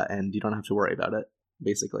 and you don't have to worry about it,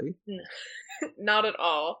 basically. Not at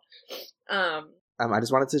all. I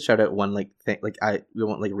just wanted to shout out one like thing. Like we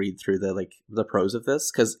won't like read through the prose of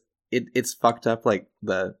this because it's fucked up. Like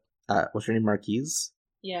the what's her name, Marquise?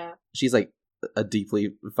 Yeah, she's like a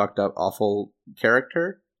deeply fucked up, awful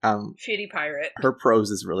character. Shitty pirate. Her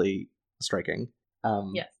prose is really striking.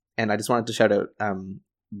 Yes. And I just wanted to shout out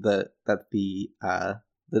the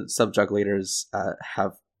sub-jugulators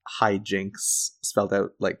have hijinks spelled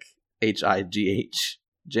out like HIGH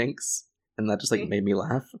jinx, and that just like made me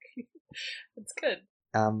laugh. That's good.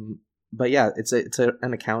 But yeah, it's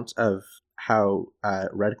an account of how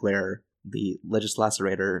Red Glare, the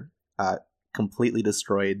Legislacerator, completely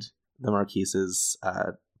destroyed the Marquise's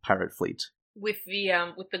pirate fleet. With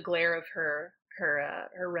the glare of her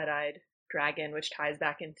red-eyed dragon, which ties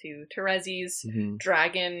back into Terezi's Mm-hmm.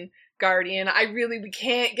 dragon guardian. We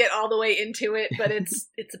can't get all the way into it, but it's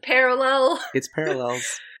a parallel. It's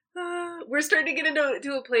parallels. We're starting to get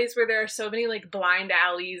into a place where there are so many like blind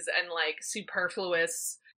alleys and like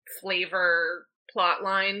superfluous flavor plot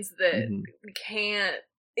lines that Mm-hmm. we can't.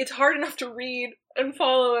 It's hard enough to read and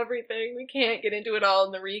follow everything. We can't get into it all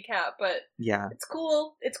in the recap, but Yeah. it's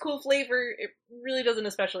cool. It's cool flavor. It really doesn't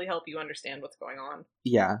especially help you understand what's going on.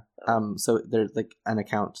 Yeah. So there's like an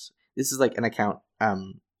account. This is like an account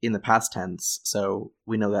in the past tense, so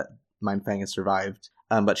we know that Mindfang has survived.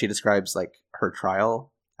 But she describes like her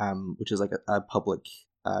trial, which is like a public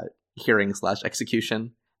hearing /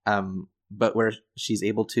 execution. But where she's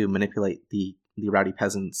able to manipulate the rowdy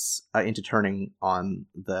peasants into turning on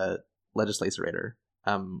the legislator,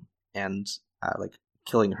 and like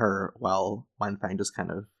killing her while Mindfang just kind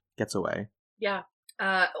of gets away. Yeah.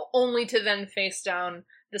 Only to then face down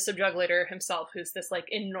the subjugator himself, who's this like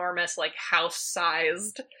enormous, like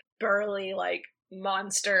house-sized, burly, like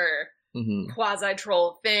monster Mm-hmm.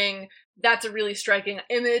 quasi-troll thing. That's a really striking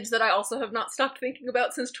image that I also have not stopped thinking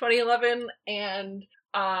about since 2011. And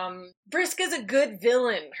Vriska's a good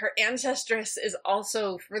villain. Her ancestress is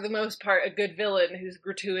also, for the most part, a good villain who's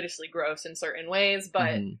gratuitously gross in certain ways, but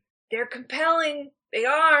Mm-hmm. they're compelling. They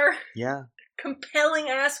are Yeah. compelling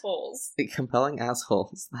assholes. Compelling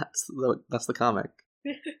assholes. That's the comic.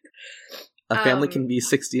 A family can be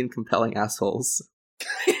 16 compelling assholes.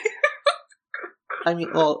 I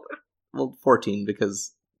mean, well, 14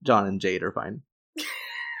 because John and Jade are fine.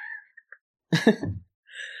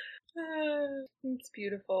 It's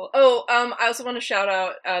beautiful. Oh, I also want to shout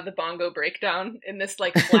out the bongo breakdown in this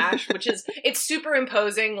like flash, which is it's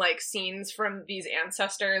superimposing like scenes from these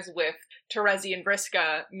ancestors with Terezi and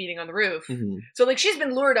Vriska meeting on the roof. Mm-hmm. So like she's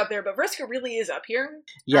been lured up there, but Vriska really is up here.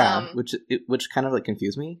 Yeah, which kind of like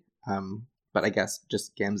confused me. But I guess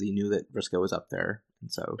just Gamzee knew that Vriska was up there,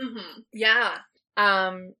 and so yeah.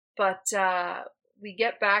 But we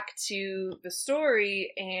get back to the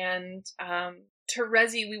story, and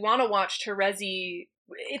Terezi, we want to watch Terezi.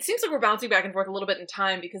 It seems like we're bouncing back and forth a little bit in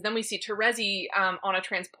time, because then we see Terezi on a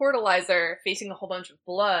transportalizer facing a whole bunch of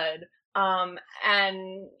blood. And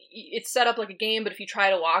it's set up like a game, but if you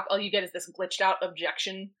try to walk, all you get is this glitched out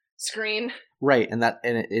objection screen. right, and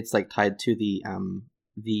it's like tied to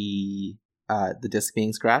the disc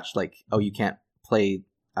being scratched. Like, oh, you can't play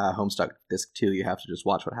Homestuck disc 2. You have to just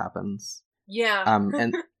watch what happens. Yeah.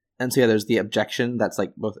 And so yeah, there's the objection that's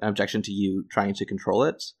like both an objection to you trying to control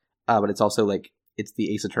it, but it's also like it's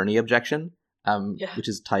the Ace Attorney objection, which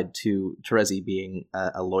is tied to Terezi being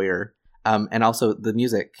a lawyer, and also the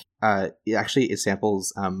music. It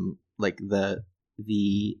samples like the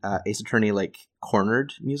Ace Attorney like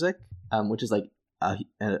cornered music, which is like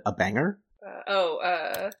a banger.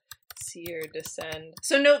 See or descend.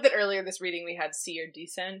 So note that earlier this reading we had see or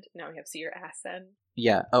descend. Now we have see or ascend.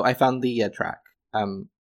 Yeah. Oh, I found the track.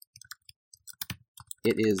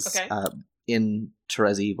 It is in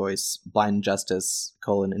Terezi voice, Blind Justice,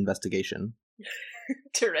 investigation.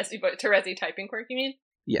 Terezi typing quirk, you mean?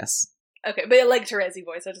 Yes. Okay, but I like Terezi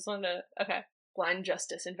voice. I just wanted to... Okay. Blind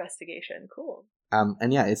Justice investigation. Cool.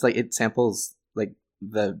 And yeah, it's like it samples like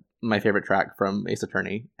my favorite track from Ace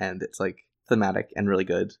Attorney, and it's like thematic and really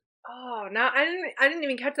good. Oh, now I didn't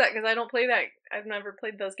even catch that because I don't play that. I've never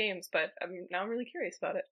played those games, but now I'm really curious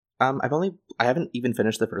about it. I haven't even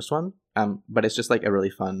finished the first one. But it's just like a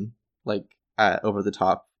really fun, like over the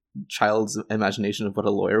top child's imagination of what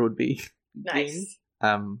a lawyer would be. Nice.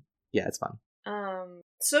 Game. Yeah, it's fun.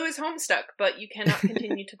 So is Homestuck, but you cannot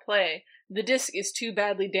continue to play. The disc is too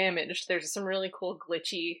badly damaged. There's some really cool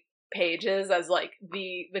glitchy pages as like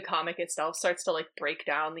the comic itself starts to like break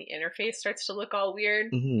down. The interface starts to look all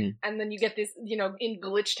weird. Mm-hmm. And then you get this, in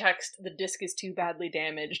glitch text, the disc is too badly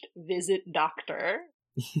damaged. Visit doctor.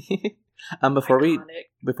 Before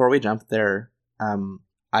we jump there,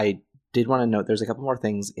 I did want to note there's a couple more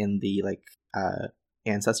things in the like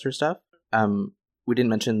ancestor stuff. We didn't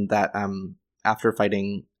mention that after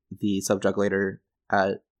fighting the subjugator,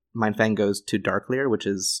 Mindfang goes to Darkleer, which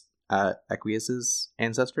is Equius's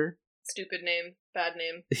ancestor. Stupid name, bad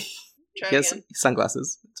name. Try he has again.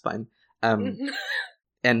 Sunglasses. It's fine. And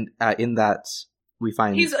in that we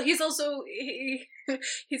find he's also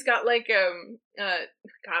he's got like God,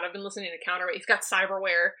 I've been listening to Counterweight. He's got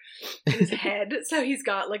cyberware in his head, so he's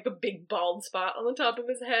got like a big bald spot on the top of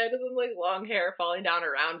his head, and then like long hair falling down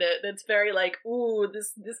around it. That's very like, ooh,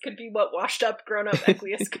 this could be what washed up grown up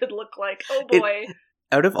Equius could look like. Oh boy.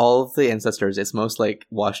 Out of all of the ancestors, it's most like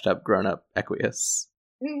washed up grown up Equius.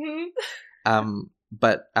 Mm-hmm.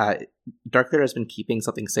 But Darkleer has been keeping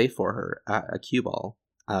something safe for her, a cue ball.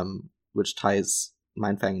 which ties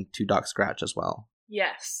Mindfang to Doc Scratch as well.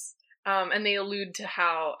 Yes. And they allude to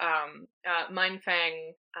how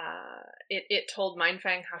Mindfang, it told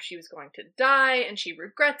Mindfang how she was going to die, and she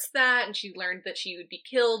regrets that, and she learned that she would be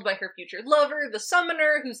killed by her future lover, the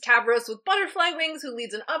Summoner, who's Tavros with butterfly wings, who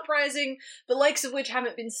leads an uprising, the likes of which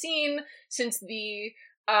haven't been seen since the,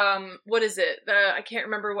 what is it? I can't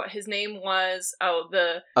remember what his name was.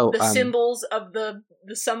 The symbols of the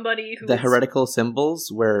somebody who the heretical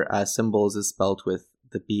symbols, where symbols is spelled with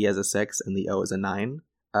the B as a 6 and the O as a 9.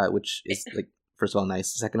 Which is, like, first of all,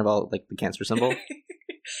 nice. Second of all, like, the cancer symbol.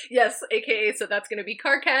 Yes, aka, so that's going to be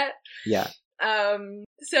Karkat. Yeah.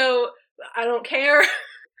 So, I don't care.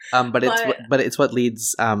 But it's what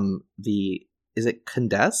leads, is it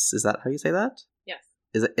Candace? Is that how you say that? Yes.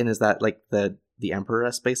 Is that, like, the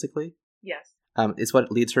Empress, basically? Yes. It's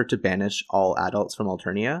what leads her to banish all adults from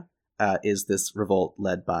Alternia, is this revolt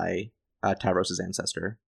led by Tavros'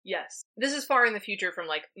 ancestor. Yes. This is far in the future from,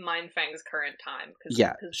 like, Mindfang's current time.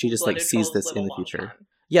 Yeah, she just, like, sees this in the future. Time.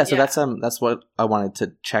 Yeah, so that's what I wanted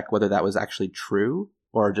to check, whether that was actually true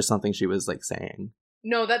or just something she was, like, saying.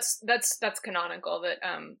 No, that's canonical, that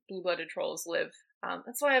blue-blooded trolls live.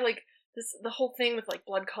 That's why I like this. The whole thing with, like,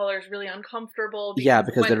 blood color is really uncomfortable.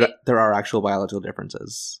 Because there are actual biological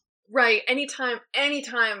differences. Right, anytime,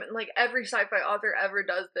 like, every sci-fi author ever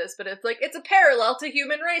does this, but it's like, it's a parallel to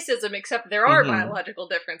human racism, except there are biological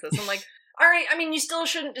differences. I'm like, alright, I mean, you still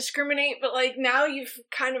shouldn't discriminate, but, like, now you've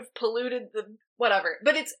kind of polluted the whatever.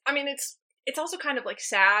 But it's also kind of, like,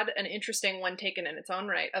 sad and interesting when taken in its own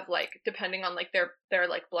right, of, like, depending on, like, their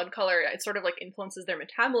like, blood color, it sort of, like, influences their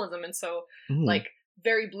metabolism, and so, like,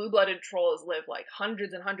 very blue-blooded trolls live, like,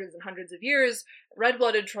 hundreds and hundreds and hundreds of years.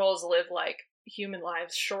 Red-blooded trolls live, like, human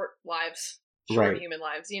lives, short right. human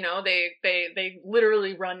lives, you know, they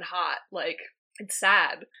literally run hot, like, it's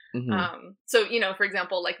sad. So, you know, for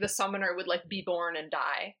example, like, the Summoner would, like, be born and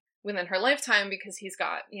die within her lifetime because he's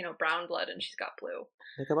got, you know, brown blood and she's got blue,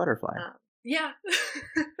 like a butterfly. Yeah.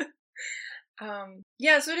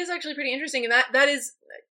 Yeah, so it is actually pretty interesting, and that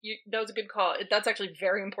was a good call. That's actually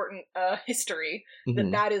very important history,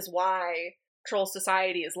 that is why troll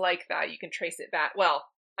society is like that. You can trace it back, well,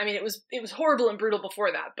 I mean, it was horrible and brutal before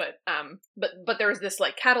that, but there was this,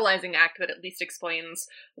 like, catalyzing act that at least explains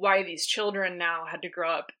why these children now had to grow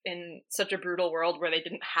up in such a brutal world where they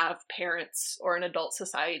didn't have parents or an adult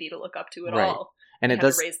society to look up to at all, and had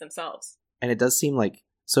to raise themselves. And it does seem like,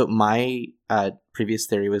 so my previous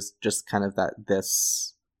theory was just kind of that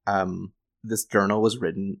this journal was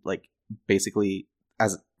written, like, basically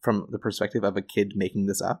as from the perspective of a kid making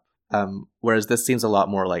this up, whereas this seems a lot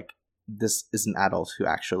more like this is an adult who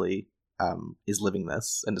actually is living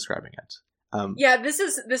this and describing it. Yeah, this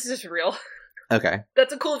is real. Okay,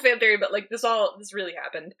 that's a cool fan theory, but, like, this really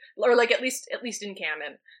happened, or, like, at least in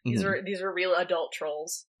canon, these were real adult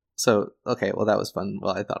trolls. So okay, well, that was fun.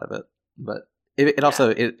 Well, I thought of it, but it also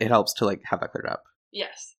it helps to, like, have that cleared up.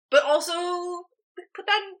 Yes, but also put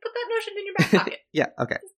that notion in your back pocket. Yeah.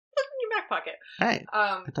 Okay. Just put it in your back pocket. All right.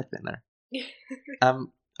 I tucked it in there.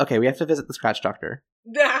 Okay, we have to visit the Scratch Doctor.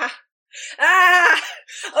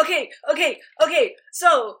 Okay.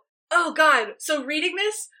 So, oh god. So reading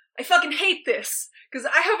this, I fucking hate this. Because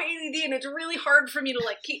I have ADD and it's really hard for me to,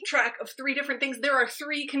 like, keep track of 3 different things. There are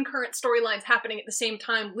 3 concurrent storylines happening at the same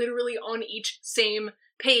time, literally on each same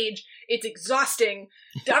page. It's exhausting.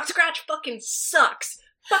 Doc Scratch fucking sucks.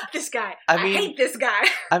 Fuck this guy. I hate this guy.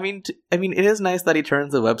 I mean, it is nice that he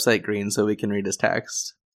turns the website green so we can read his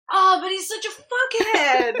text. Oh, but he's such a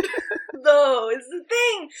fuckhead, though, is the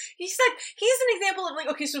thing. He's an example of, like,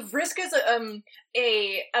 okay, so Vriska's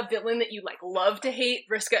a villain that you, like, love to hate.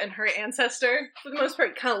 Vriska and her ancestor, for the most part,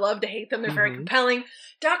 you kind of love to hate them. They're very compelling.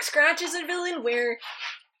 Doc Scratch is a villain where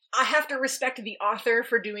I have to respect the author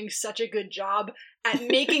for doing such a good job at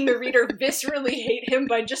making the reader viscerally hate him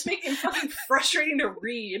by just making him fucking frustrating to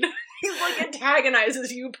read. He, like,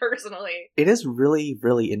 antagonizes you personally. It is really,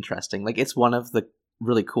 really interesting. Like, it's one of the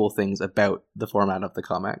really cool things about the format of the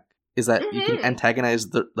comic is that you can antagonize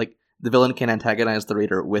the villain can antagonize the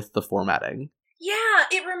reader with the formatting. Yeah,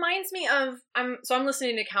 it reminds me of I'm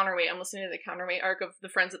listening to Counterweight. I'm listening to the Counterweight arc of the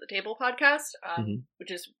Friends at the Table podcast,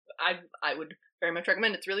 which is I would very much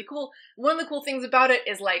recommend. It's really cool. One of the cool things about it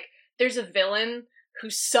is, like, there's a villain who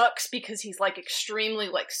sucks because he's, like, extremely,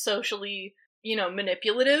 like, socially, you know,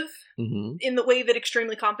 manipulative in the way that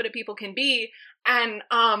extremely competent people can be, and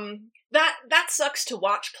that sucks to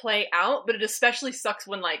watch play out, but it especially sucks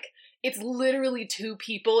when, like, it's literally two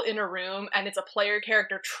people in a room and it's a player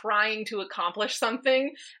character trying to accomplish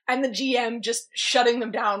something and the GM just shutting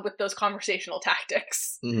them down with those conversational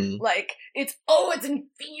tactics. Mm-hmm. Like, it's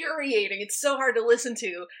infuriating. It's so hard to listen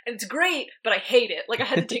to and it's great, but I hate it. Like, I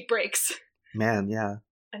had to take breaks. Man, yeah.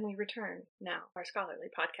 And we return now, our scholarly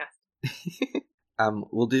podcast.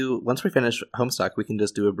 We'll do, once we finish Homestuck, we can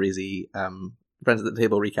just do a breezy Friends at the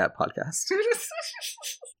Table recap podcast.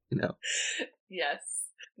 You know? Yes.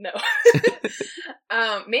 No.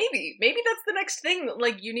 Maybe that's the next thing that,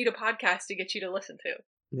 like, you need a podcast to get you to listen to.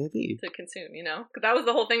 Maybe. To consume, you know? Because that was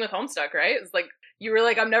the whole thing with Homestuck, right? It's like, you were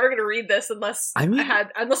like, I'm never going to read this unless I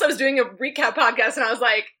was doing a recap podcast, and I was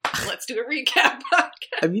like, let's do a recap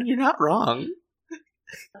podcast. I mean, you're not wrong.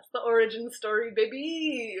 That's the origin story,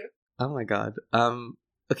 baby. Oh my god.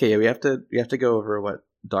 Okay, yeah, we have to go over what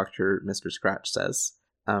Dr. Mr. Scratch says.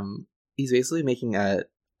 He's basically making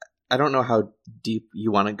I don't know how deep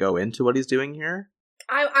you want to go into what he's doing here.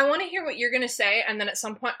 I want to hear what you're going to say, and then at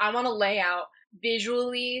some point I want to lay out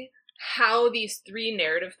visually how these three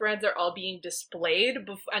narrative threads are all being displayed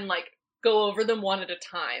and, like, go over them one at a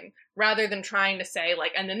time, rather than trying to say,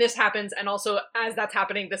 like, and then this happens, and also as that's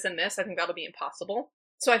happening, this and this. I think that'll be impossible.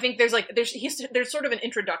 So I think there's sort of an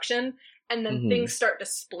introduction, and then things start to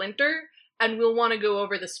splinter, and we'll want to go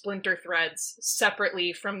over the splinter threads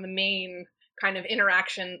separately from the main kind of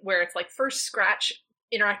interaction, where it's like first Scratch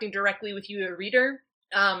interacting directly with you, the reader,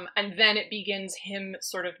 and then it begins him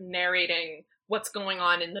sort of narrating what's going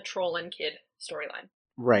on in the Troll and Kid storyline.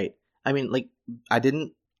 Right. I mean, like, I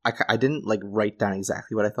didn't like write down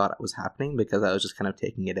exactly what I thought was happening because I was just kind of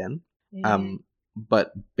taking it in.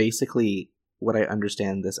 But basically, what I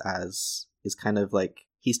understand this as is kind of like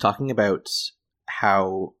he's talking about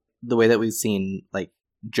how the way that we've seen, like,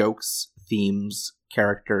 jokes, themes,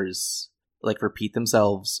 characters, like, repeat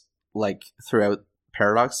themselves, like, throughout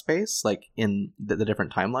Paradox space, like, in the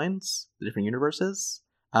different timelines, the different universes.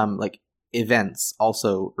 Like, events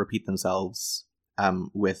also repeat themselves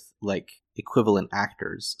with, like, equivalent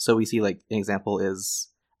actors. So we see, like, an example is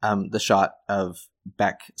the shot of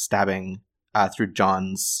Beck stabbing through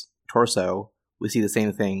John's torso. We see the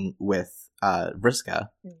same thing with Vriska,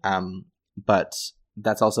 but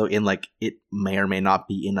that's also in, like, it may or may not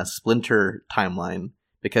be in a Splinter timeline,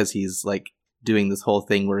 because he's, like, doing this whole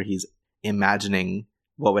thing where he's imagining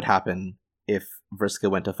what would happen if Vriska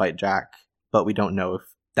went to fight Jack, but we don't know if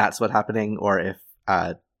that's what's happening or if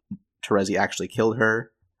Terezi actually killed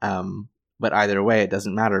her. But either way, it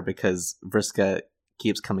doesn't matter because Vriska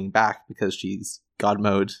keeps coming back because she's God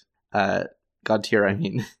mode, God tier, I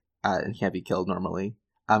mean, and can't be killed normally.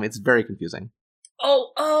 It's very confusing.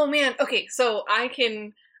 Oh man. Okay, so I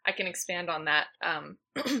can expand on that.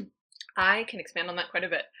 I can expand on that quite a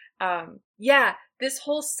bit. Yeah, this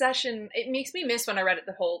whole session, it makes me miss when I read it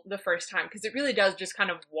the first time, because it really does just kind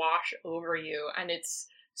of wash over you, and it's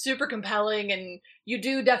super compelling, and you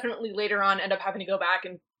do definitely later on end up having to go back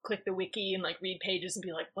and click the wiki and, like, read pages and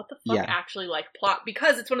be like, what the fuck actually, like, plot,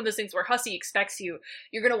 because it's one of those things where Hussey expects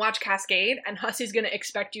you're gonna watch Cascade, and Hussey's gonna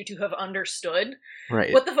expect you to have understood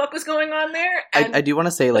what the fuck was going on there. And I do want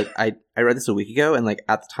to say, like, I read this a week ago, and, like,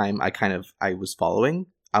 at the time I was following.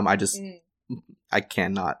 I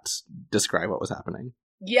cannot describe what was happening.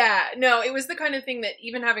 Yeah, no, it was the kind of thing that,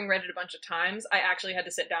 even having read it a bunch of times, I actually had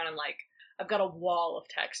to sit down and, like, I've got a wall of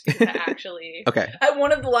text because I actually... Okay.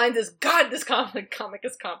 One of the lines is, God, this comic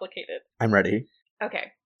is complicated. I'm ready.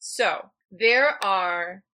 Okay, so there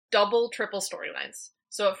are triple storylines.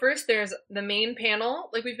 So at first there's the main panel,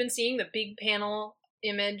 like we've been seeing, the big panel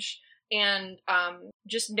image, and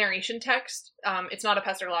just narration text. It's not a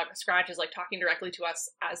pester log. Scratch is, like, talking directly to us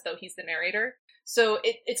as though he's the narrator. So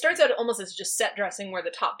it starts out almost as just set dressing, where the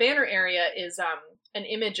top banner area is an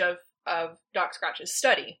image of Doc Scratch's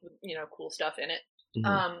study, with, you know, cool stuff in it.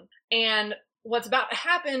 And what's about to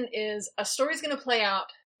happen is a story's going to play out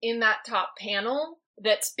in that top panel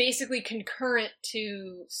that's basically concurrent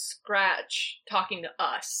to Scratch talking to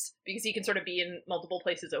us, because he can sort of be in multiple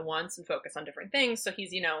places at once and focus on different things. So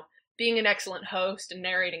he's, you know, being an excellent host and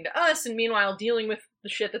narrating to us, and meanwhile dealing with the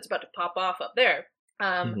shit that's about to pop off up there.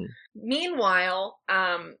 Meanwhile,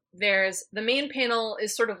 there's the main panel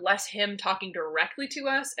is sort of less him talking directly to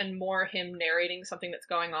us and more him narrating something that's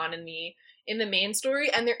going on in the main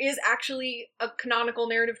story. And there is actually a canonical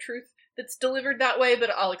narrative truth that's delivered that way, but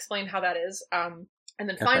I'll explain how that is. And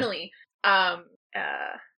then finally,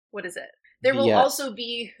 what is it? There will also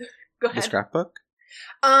be... Go ahead. The scrapbook?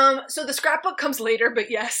 So the scrapbook comes later,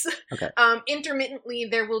 but yes. Okay. Intermittently,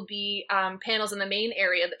 there will be panels in the main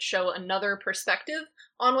area that show another perspective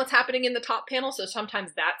on what's happening in the top panel. So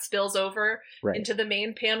sometimes that spills over Right. into the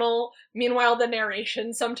main panel. Meanwhile, the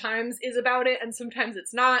narration sometimes is about it, and sometimes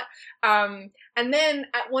it's not. And then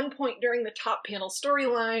at one point during the top panel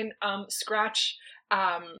storyline,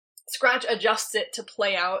 Scratch adjusts it to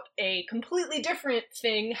play out a completely different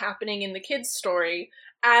thing happening in the kids' story,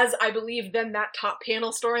 as I believe then that top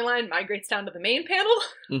panel storyline migrates down to the main panel.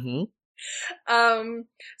 Mm-hmm.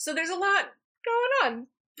 So there's a lot going on.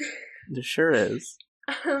 There sure is.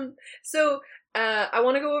 I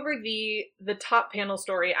want to go over the top panel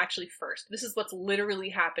story actually first. This is what's literally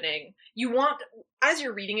happening. As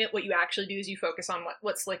you're reading it, what you actually do is you focus on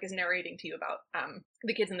what Slick is narrating to you about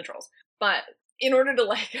the kids and the trolls. But in order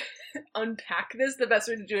to unpack this, the best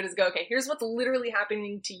way to do it is go, okay, here's what's literally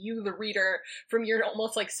happening to you, the reader, from your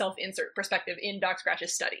almost self-insert perspective in Doc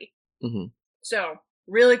Scratch's study. Mm-hmm. So,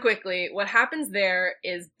 really quickly, what happens there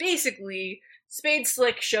is basically Spade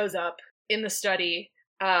Slick shows up in the study,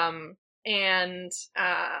 oh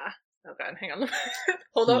god, hang on.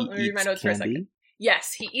 Hold up, let me read my notes for a second.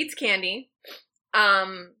 Yes, he eats candy.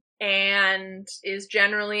 And is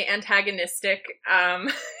generally antagonistic.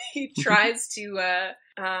 He tries to,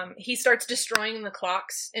 he starts destroying the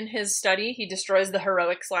clocks in his study. He destroys the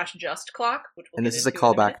heroic/just clock, which we'll and this is a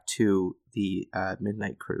callback to the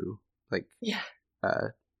Midnight Crew,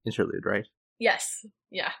 interlude, right? Yes,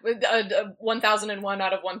 yeah, with 1001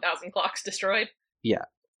 out of 1000 clocks destroyed. Yeah.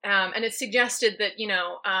 And it's suggested that,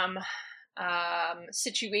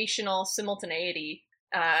 situational simultaneity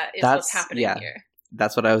is what's happening here.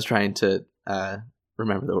 That's what I was trying to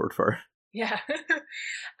remember the word for. Yeah.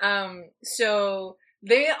 So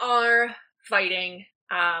they are fighting,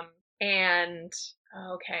 and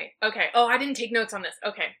okay. Oh, I didn't take notes on this.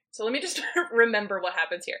 Okay, so let me just remember what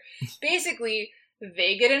happens here. Basically,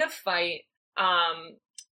 they get in a fight.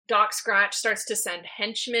 Doc Scratch starts to send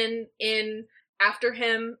henchmen in after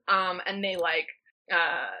him, and they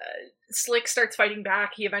Slick starts fighting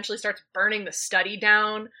back. He eventually starts burning the study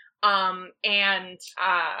down. And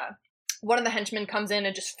one of the henchmen comes in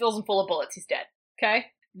and just fills him full of bullets. He's dead.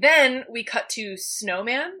 Okay? Then we cut to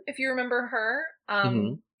Snowman, if you remember her.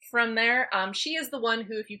 From there, she is the one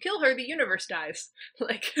who, if you kill her, the universe dies.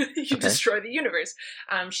 You destroy the universe.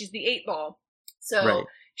 She's the 8-ball. So right.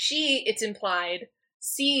 She, it's implied,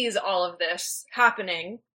 sees all of this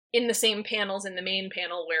happening in the same panels in the main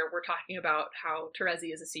panel where we're talking about how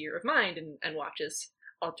Terezi is a seer of mind and watches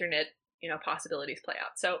alternate possibilities play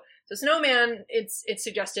out. So Snowman, it's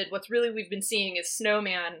suggested what's really we've been seeing is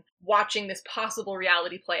Snowman watching this possible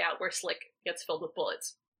reality play out where Slick gets filled with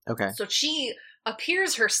bullets. Okay. So she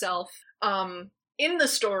appears herself in the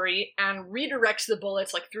story and redirects the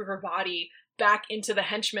bullets through her body back into the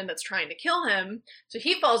henchman that's trying to kill him. So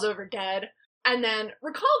he falls over dead. And then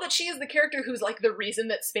recall that she is the character who's the reason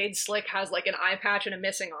that Spade Slick has an eye patch and a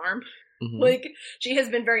missing arm. Mm-hmm. She has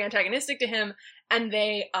been very antagonistic to him, and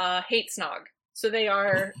they hate Snog. So they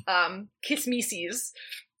are kiss-meesies.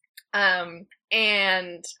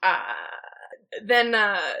 Then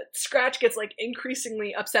Scratch gets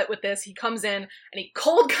increasingly upset with this. He comes in and he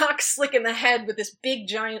cold cocks Slick in the head with this big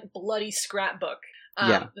giant bloody scrapbook.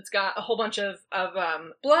 That's got a whole bunch of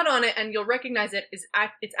blood on it, and you'll recognize it. It's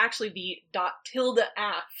actually the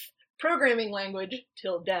 .tilde-af programming language,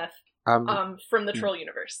 till death, from the Troll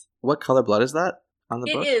universe. What color blood is that on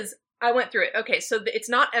the book? It is. I went through it. Okay, so it's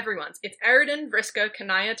not everyone's. It's Aridin, Vriska,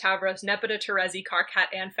 Kanaya, Tavros, Nepeta, Terezi, Karkat,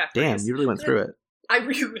 and Fefris. Damn, you really went through it. I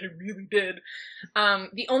really did.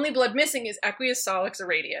 The only blood missing is Equius, Solix,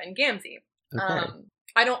 Aradia, and Gamzee. Okay.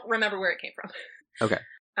 I don't remember where it came from. Okay.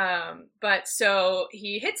 But so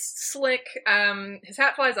he hits Slick, his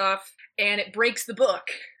hat flies off, and it breaks the book.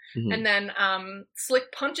 Mm-hmm. And then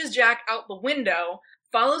Slick punches Jack out the window,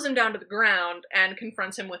 follows him down to the ground, and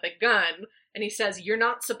confronts him with a gun. And he says, "You're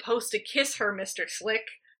not supposed to kiss her, Mr.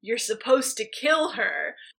 Slick. You're supposed to kill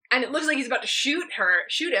her." And it looks like he's about to shoot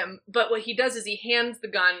him, but what he does is he hands the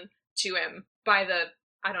gun to him by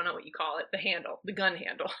I don't know what you call it, the gun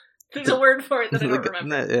handle. There's a word for it that I don't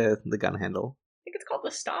remember. The gun handle. I think it's called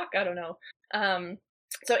the stock, I don't know.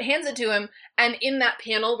 So it hands it to him, and in that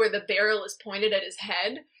panel where the barrel is pointed at his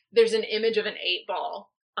head, there's an image of an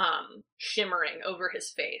 8-ball shimmering over his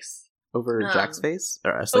face. Over Jack's face?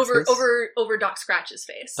 Or Slick's face? Over Doc Scratch's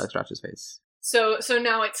face. Doc Scratch's face. So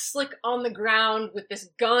now it's Slick on the ground with this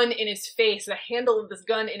gun in his face, the handle of this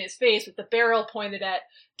gun in his face with the barrel pointed at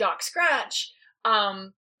Doc Scratch.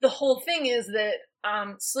 The whole thing is that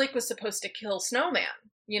Slick was supposed to kill Snowman.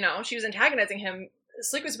 She was antagonizing him.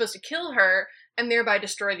 Slick was supposed to kill her and thereby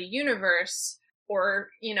destroy the universe, or,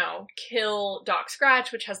 you know, kill Doc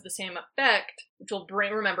Scratch, which has the same effect, which will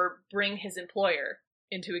bring his employer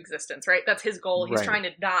into existence, right? That's his goal. He's Right. trying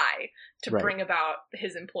to die to Right. bring about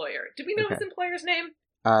his employer. Did we know Okay. his employer's name?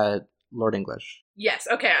 Lord English. Yes.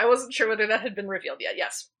 Okay. I wasn't sure whether that had been revealed yet.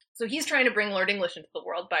 Yes. So he's trying to bring Lord English into the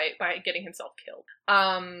world by getting himself killed.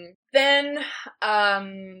 Then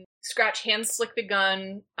Scratch hands Slick the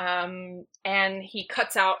gun, and he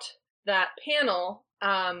cuts out that panel.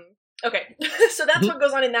 Okay, so that's what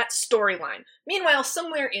goes on in that storyline. Meanwhile,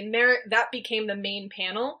 somewhere in there, that became the main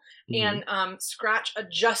panel, Mhm. and Scratch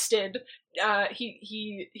adjusted.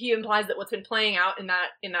 He implies that what's been playing out in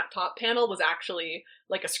that top panel was actually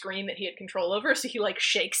like a screen that he had control over, so he like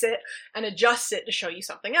shakes it and adjusts it to show you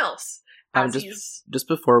something else. As just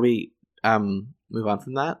before we move on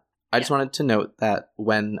from that, I just wanted to note that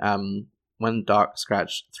when Doc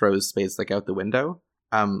Scratch throws Space Slick out the window,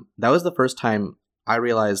 that was the first time I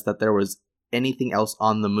realized that there was anything else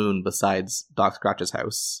on the moon besides Doc Scratch's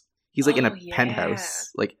house. He's like in a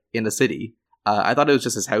penthouse, like in the city. I thought it was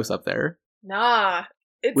just his house up there. Nah,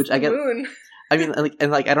 it's Which the I get, moon. I mean,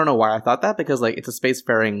 like I don't know why I thought that, because like it's a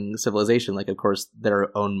spacefaring civilization. Like, of course,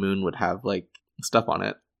 their own moon would have like stuff on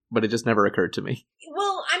it, but it just never occurred to me.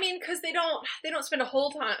 Well, I mean, because they don't spend a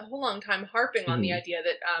whole long time harping on the idea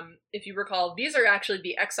that, if you recall, these are actually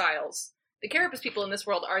the exiles. The Carapace people in this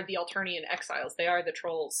world are the Alternian exiles. They are the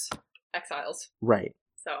trolls' exiles. Right.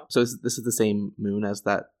 So this is the same moon as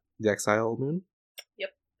the exile moon? Yep.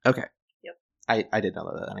 Okay. Yep. I did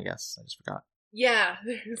know that, I guess. I just forgot. Yeah,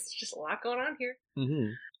 there's just a lot going on here.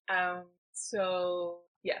 Mm-hmm. So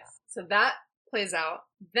yes. So that plays out.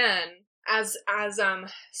 Then, as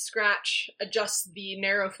Scratch adjusts the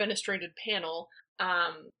narrow fenestrated panel,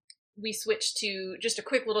 we switch to just a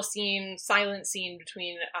quick little silent scene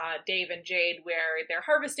between Dave and Jade, where they're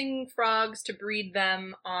harvesting frogs to breed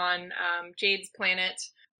them on Jade's planet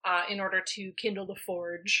in order to kindle the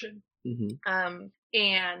forge. Mm-hmm.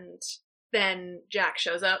 And then Jack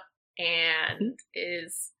shows up and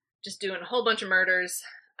is just doing a whole bunch of murders.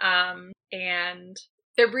 And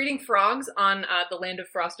they're breeding frogs on the land of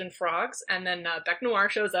Frost and Frogs, and then Bec Noir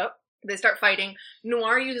shows up. They start fighting.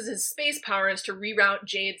 Noir uses his space powers to reroute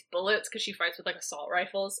Jade's bullets, because she fights with like assault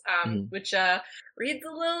rifles, which reads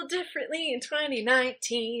a little differently in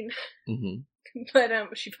 2019. Mm-hmm.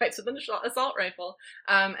 But she fights with an assault rifle.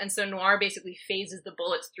 And so Noir basically phases the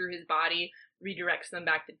bullets through his body, redirects them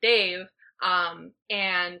back to Dave.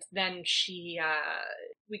 And then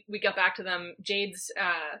we got back to them. Jade's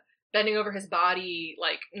bending over his body,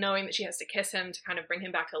 like knowing that she has to kiss him to kind of bring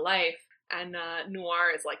him back to life. And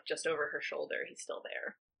Noir is like just over her shoulder. He's still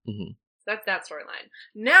there. Mm-hmm. So that's that storyline.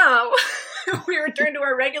 Now we return to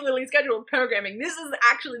our regularly scheduled programming. This is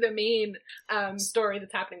actually the main story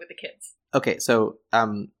that's happening with the kids. Okay, so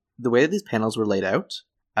the way that these panels were laid out,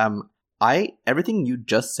 everything you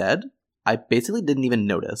just said, I basically didn't even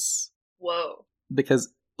notice. Whoa.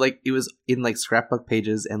 Because like it was in like scrapbook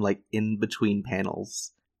pages and like in between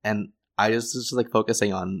panels, and I was just like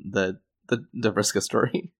focusing on the Vriska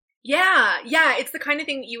story. Yeah, it's the kind of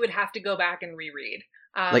thing that you would have to go back and reread.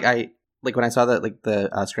 Like when I saw that, like the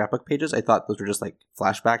scrapbook pages, I thought those were just like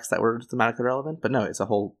flashbacks that were thematically relevant, but no, it's a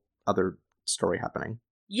whole other story happening.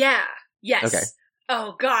 Yeah. Yes. Okay.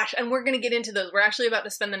 Oh gosh, and we're gonna get into those. We're actually about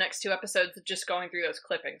to spend the next 2 episodes just going through those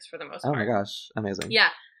clippings for the most part. Oh my gosh, amazing. Yeah.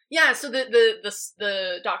 So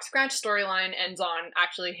the Doc Scratch storyline ends on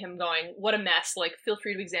actually him going, "What a mess! Like, feel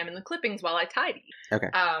free to examine the clippings while I tidy." Okay.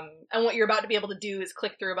 And what you're about to be able to do is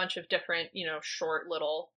click through a bunch of different, short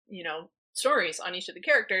little, stories on each of the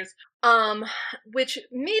characters. Which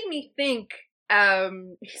made me think,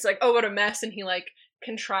 he's like, "Oh, what a mess," and he like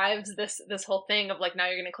contrives this whole thing of like, now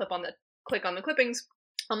you're gonna click on the clippings.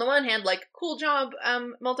 On the one hand, like, cool job,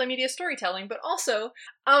 multimedia storytelling, but also,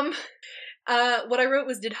 what I wrote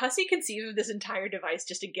was, did Hussey conceive of this entire device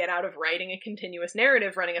just to get out of writing a continuous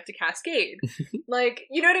narrative running up to Cascade? Like,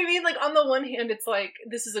 you know what I mean? Like, on the one hand, it's like,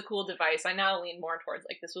 this is a cool device. I now lean more towards,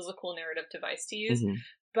 like, this was a cool narrative device to use. Mm-hmm.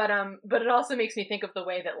 But it also makes me think of the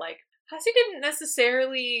way that, like, Hussey didn't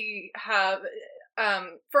necessarily have...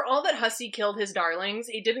 for all that Hussey killed his darlings,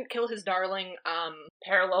 he didn't kill his darling,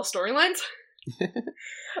 parallel storylines.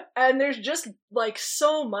 And there's just, like,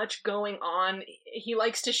 so much going on. He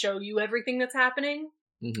likes to show you everything that's happening.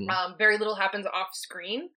 Mm-hmm. Very little happens off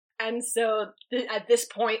screen. And so, at this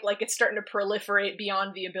point, like, it's starting to proliferate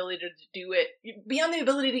beyond the ability to do it, beyond the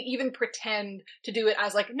ability to even pretend to do it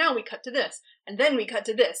as, like, now we cut to this, and then we cut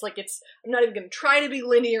to this. Like, I'm not even going to try to be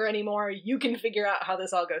linear anymore. You can figure out how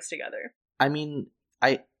this all goes together. I mean,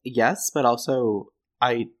 yes, but also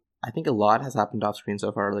I think a lot has happened off screen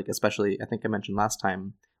so far. Like, especially, I think I mentioned last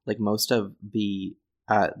time, like most of the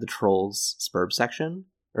trolls spurb section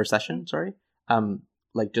or session, sorry,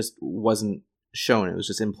 like just wasn't shown. It was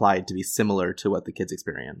just implied to be similar to what the kids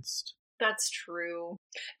experienced. That's true.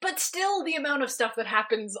 But still, the amount of stuff that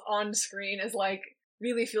happens on screen is like,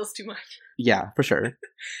 really feels too much. Yeah, for sure.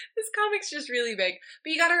 This comic's just really big.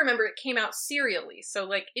 But you gotta remember, it came out serially. So,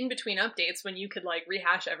 like, in between updates, when you could, like,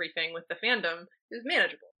 rehash everything with the fandom, it was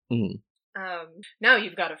manageable. Mm-hmm. Now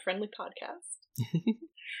you've got a friendly podcast.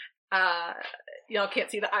 Y'all can't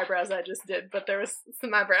see the eyebrows I just did, but there was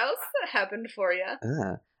some eyebrows that happened for you.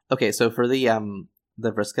 Okay, so for the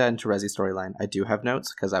Vriska and Terezi storyline, I do have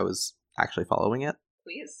notes because I was actually following it.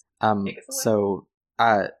 Please. Take us away. So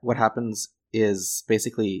what happens is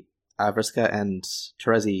basically Vriska and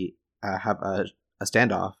Terezi have a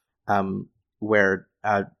standoff where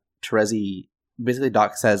Terezi, basically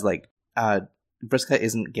Doc says like Vriska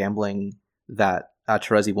isn't gambling that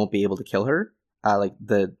Terezi won't be able to kill her.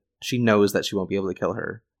 She knows that she won't be able to kill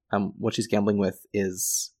her. What she's gambling with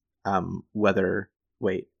is whether.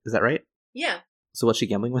 Wait, is that right? Yeah. So what's she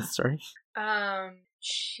gambling with? Sorry. Let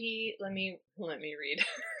me read.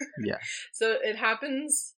 Yeah. So it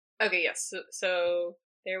happens. Okay. Yes. So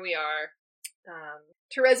there we are.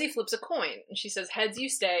 Terezi flips a coin and she says, "Heads you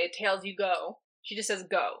stay, tails you go." She just says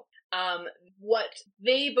 "go." What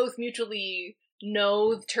they both mutually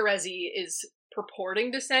know Terezi is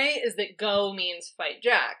purporting to say is that "go" means fight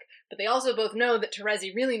Jack, but they also both know that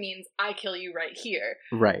Terezi really means "I kill you right here."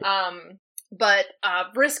 Right. But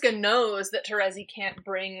Vriska knows that Terezi can't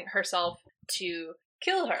bring herself to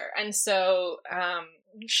kill her, and so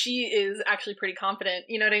she is actually pretty confident.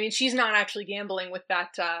 You know what I mean? She's not actually gambling with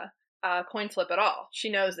that coin flip at all. She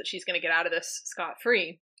knows that she's going to get out of this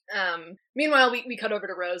scot-free. Meanwhile, we cut over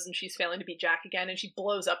to Rose, and she's failing to beat Jack again, and she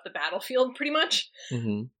blows up the battlefield pretty much.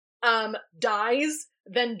 Mm-hmm. Dies.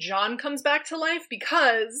 Then John comes back to life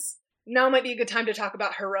because now might be a good time to talk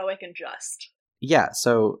about heroic and just. Yeah.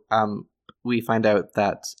 So we find out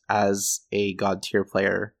that as a god tier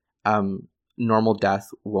player, normal death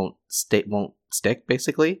won't stick.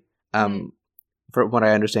 Basically, from what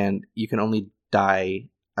I understand, you can only die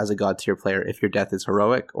as a god tier player if your death is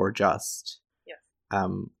heroic or just. Yes.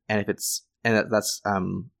 And that's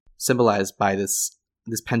symbolized by this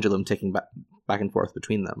pendulum ticking back and forth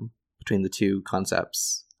between the two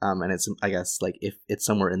concepts. And it's, I guess, like if it's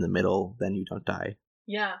somewhere in the middle, then you don't die.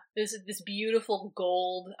 Yeah, this beautiful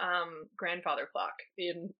gold grandfather clock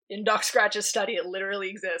in Doc Scratch's study. It literally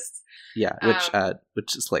exists. Yeah,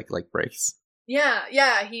 which is like breaks. Yeah,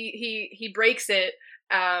 he breaks it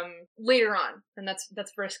later on, and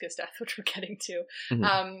that's Vriska's death, which we're getting to.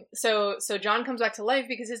 Mm-hmm. So John comes back to life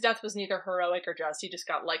because his death was neither heroic or just. He just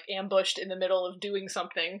got like ambushed in the middle of doing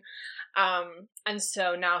something, and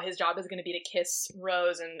so now his job is going to be to kiss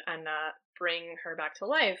Rose and bring her back to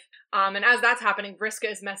life. And as that's happening,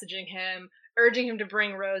 Vriska is messaging him, urging him to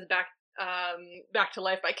bring Rose back to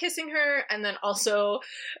life by kissing her, and then also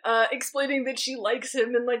explaining that she likes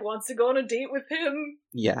him and like wants to go on a date with him.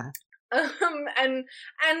 Yeah. And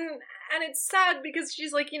it's sad because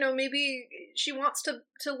she's like, you know, maybe she wants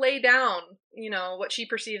to lay down, you know, what she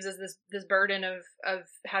perceives as this burden of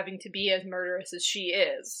having to be as murderous as she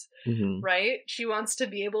is, right? She wants to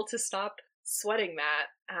be able to stop sweating that.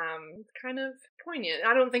 Kind of poignant.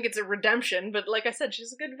 I don't think it's a redemption, but like I said,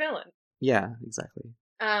 she's a good villain. Yeah, exactly.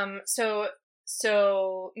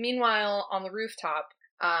 So meanwhile on the rooftop,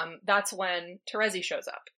 that's when Terezi shows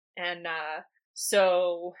up, and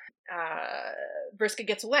so Vriska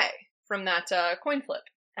gets away from that coin flip,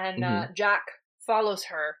 and Jack follows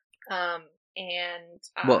her.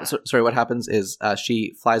 Sorry, what happens is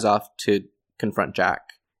she flies off to confront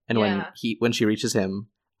Jack, and when she reaches him,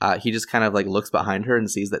 he just kind of like looks behind her and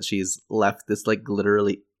sees that she's left this like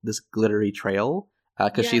glittery trail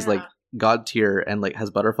because she's like god tier and like has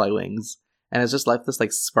butterfly wings, and has just left this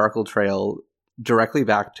like sparkle trail directly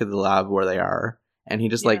back to the lab where they are, and he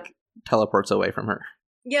just like teleports away from her.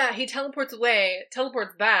 Yeah, he teleports away,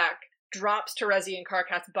 teleports back, drops Terezi and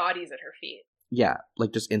Karkat's bodies at her feet. Yeah,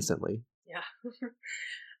 like just instantly. Yeah.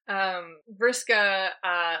 Vriska,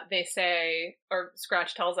 they say, or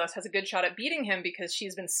Scratch tells us, has a good shot at beating him because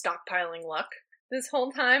she's been stockpiling luck this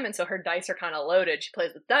whole time, and so her dice are kind of loaded. She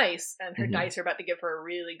plays with dice, and her dice are about to give her a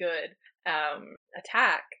really good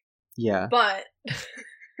attack. Yeah. But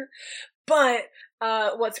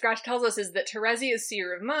what Scratch tells us is that Terezi, as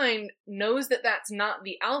Seer of Mind, knows that that's not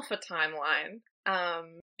the Alpha timeline,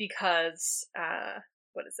 because,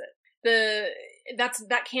 what is it?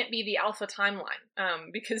 That can't be the Alpha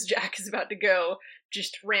timeline, because Jack is about to go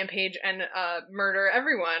just rampage and murder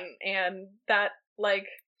everyone, and that, like,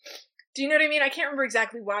 do you know what I mean? I can't remember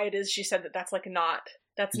exactly why it is she said that that's like not.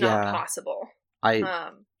 That's not Yeah, possible. I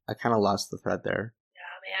Um, I kind of lost the thread there.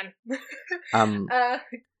 oh man. Um,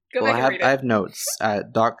 Go well, back and read I it. have notes.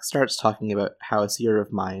 Doc starts talking about how a seer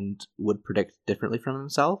of mind would predict differently from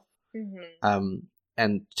himself. Hmm. Um,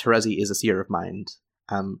 and Terezi is a seer of mind.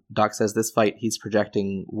 Doc says this fight he's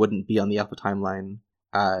projecting wouldn't be on the Alpha timeline.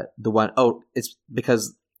 It's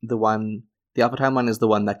because the Alpha timeline is the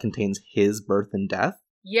one that contains his birth and death.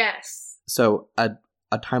 Yes. So a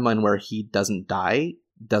timeline where he doesn't die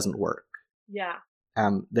doesn't work. Yeah.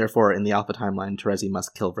 Therefore, in the Alpha timeline, Terezi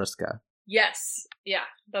must kill Vriska. Yes. Yeah,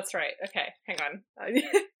 that's right. Okay, hang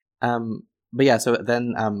on. But yeah, so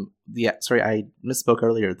then sorry, I misspoke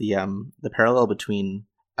earlier. The parallel between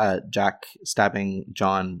Jack stabbing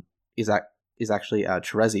John is actually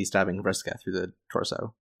Terezi stabbing Vriska through the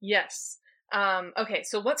torso. Yes. Okay,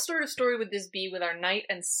 so what sort of story would this be with our knight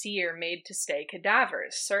and seer made to stay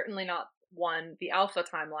cadavers? Certainly not one the Alpha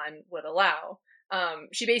timeline would allow.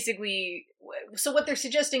 She basically. So what they're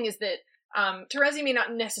suggesting is that Terezi may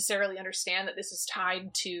not necessarily understand that this is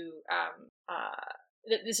tied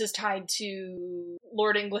to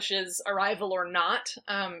Lord English's arrival or not,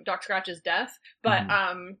 Doc Scratch's death, but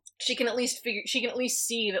she can at least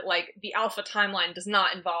see that like the Alpha timeline does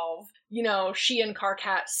not involve, she and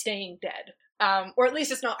Karkat staying dead. Or at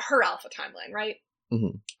least it's not her Alpha timeline, right?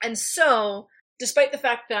 Mm-hmm. And so, despite the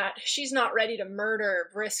fact that she's not ready to murder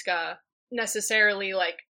Vriska necessarily,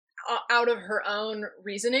 like, out of her own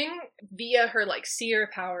reasoning, via her, like, seer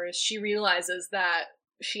powers, she realizes that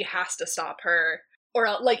she has to stop her. Or,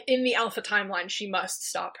 like, in the Alpha timeline, she must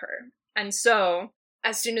stop her. And so,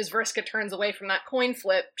 as soon as Vriska turns away from that coin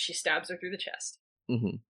flip, she stabs her through the chest.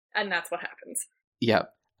 Mm-hmm. And that's what happens.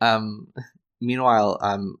 Yep. Meanwhile,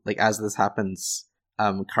 like as this happens,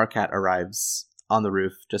 Karkat arrives on the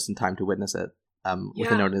roof just in time to witness it.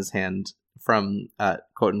 With a note in his hand from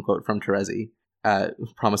quote unquote from Terezi,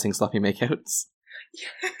 promising sloppy makeouts.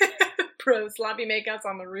 Pro sloppy makeouts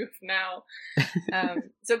on the roof now.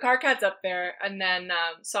 So Karkat's up there, and then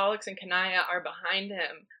Solix and Kanaya are behind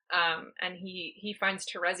him, and he finds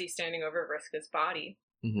Terezi standing over Vriska's body.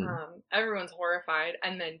 Mm-hmm. Everyone's horrified,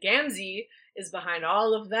 and then Gamzee is behind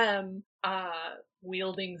all of them,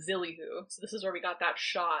 wielding Zillihu. So this is where we got that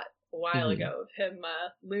shot a while ago of him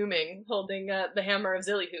looming, holding the hammer of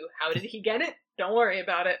Zillihu. How did he get it? Don't worry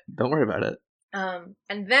about it. Don't worry about it.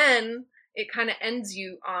 And then it kind of ends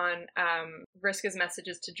you on Vriska's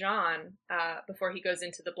messages to John before he goes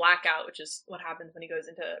into the blackout, which is what happens when he goes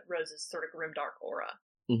into Rose's sort of grimdark aura.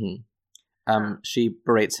 Mm-hmm. She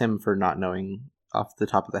berates him for not knowing off the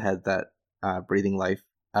top of the head that breathing life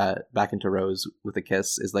back into Rose with a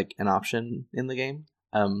kiss is like an option in the game.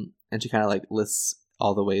 And she kind of like lists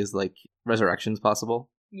all the ways like resurrection's possible.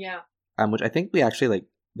 Yeah. Which I think we actually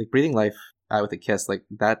like breathing life with a kiss, like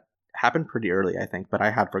that happened pretty early, I think, but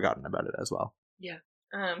I had forgotten about it as well. Yeah.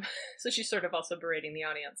 So she's sort of also berating the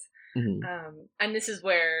audience. Mm-hmm. And this is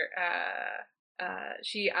where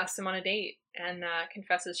she asks him on a date and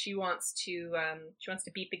confesses she wants to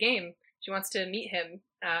beat the game. She wants to meet him.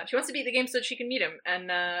 She wants to beat the game so that she can meet him,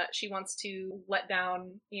 and she wants to let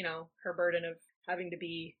down, her burden of having to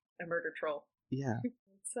be a murder troll. Yeah,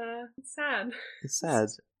 it's sad. It's sad.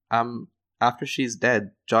 After she's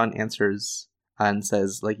dead, John answers and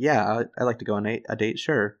says, like, "Yeah, I like to go on a date,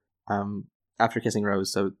 sure." After kissing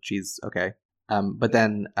Rose, so she's okay. But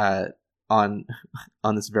then on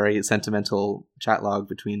this very sentimental chat log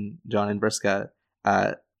between John and Vriska,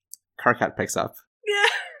 Karkat picks up. Yeah.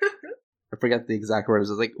 I forget the exact words.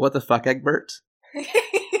 It was like, "What the fuck, Egbert?"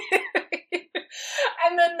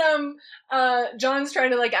 And then John's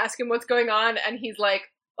trying to like ask him what's going on, and he's like,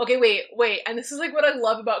 "Okay, wait." And this is like what I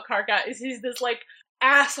love about Karkat is he's this like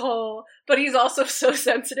asshole, but he's also so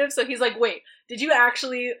sensitive. So he's like, "Wait, did you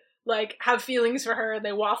actually like have feelings for her?" And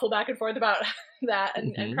they waffle back and forth about that,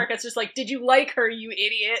 and Karkat's just like, "Did you like her, you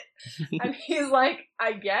idiot?" And he's like,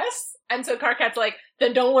 "I guess." And so Karkat's like,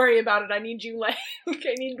 "Then don't worry about it. I need you I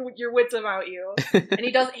need your wits about you." And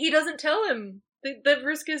he doesn't tell him that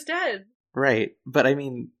Vriska's dead. Right, but I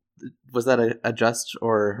mean, was that a just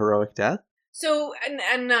or heroic death? So,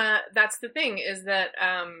 and that's the thing is that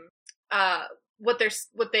what they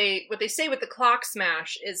say with the clock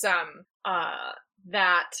smash is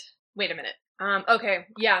that wait a minute. Okay,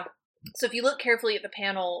 yeah. So if you look carefully at the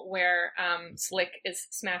panel where Slick is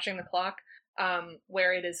smashing the clock,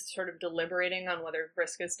 where it is sort of deliberating on whether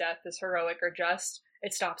Vriska's death is heroic or just,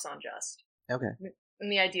 it stops on just. Okay.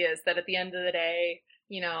 And the idea is that at the end of the day,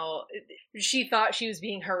 she thought she was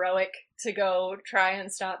being heroic to go try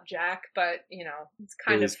and stop Jack, but, it's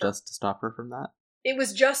kind of... just to stop her from that? It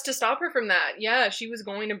was just to stop her from that. Yeah, she was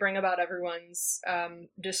going to bring about everyone's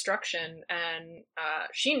destruction, and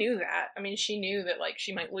she knew that. I mean, she knew that like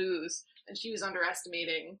she might lose, and she was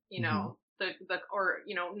underestimating, you know, the or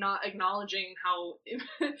you know, not acknowledging how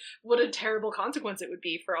what a terrible consequence it would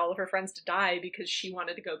be for all of her friends to die because she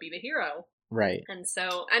wanted to go be the hero. Right. And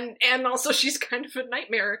so, and also she's kind of a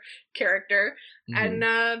nightmare character,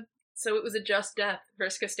 and so it was a just death.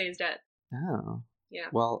 Vriska stays dead. Oh. Yeah.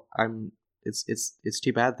 Well, it's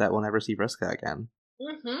too bad that we'll never see Vriska again.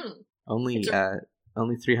 Only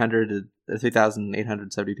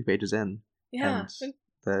 3,872 pages in. Yeah. And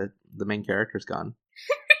the main character's gone.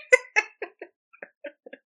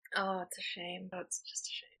 Oh, it's a shame. Oh, it's just a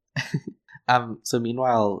shame. So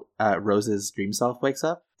meanwhile, Rose's dream self wakes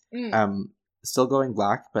up. Still going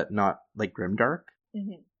black, but not like grimdark.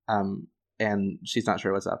 And she's not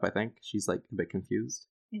sure what's up, I think. She's like a bit confused.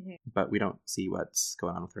 But we don't see what's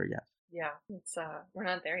going on with her yet. Yeah, it's we're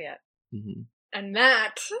not there yet. And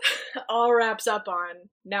that all wraps up on,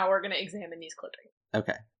 now we're going to examine these clippings.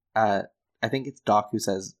 Okay. I think it's Doc who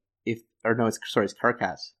says, it's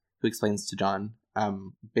Karkat who explains to John,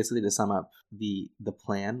 basically to sum up the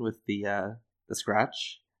plan with the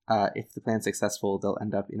scratch. If the plan's successful, they'll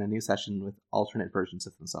end up in a new session with alternate versions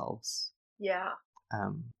of themselves. Yeah.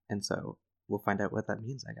 And so we'll find out what that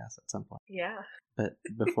means, I guess, at some point. Yeah. But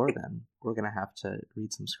before then, we're going to have to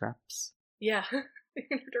read some scraps. Yeah. We're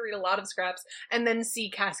going to have to read a lot of scraps and then see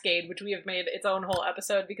Cascade, which we have made its own whole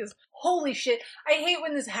episode because holy shit, I hate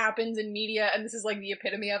when this happens in media and this is like the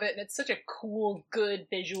epitome of it and it's such a cool, good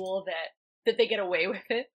visual that they get away with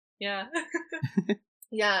it. Yeah.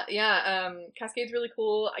 Yeah. Cascade's really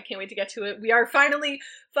cool. I can't wait to get to it. We are finally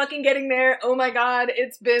fucking getting there. Oh my god,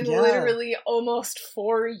 it's been literally almost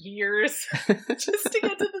 4 years just to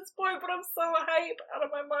get to this point, but I'm so hyped out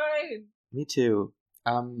of my mind. Me too.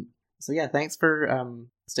 So yeah, thanks for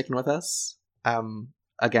sticking with us.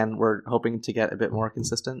 Again, we're hoping to get a bit more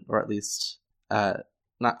consistent, or at least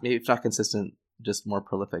not consistent, just more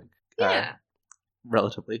prolific. Yeah.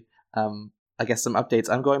 Relatively. I guess some updates.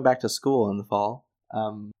 I'm going back to school in the fall.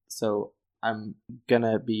 So I'm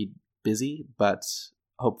gonna be busy, but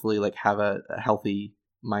hopefully like have a healthy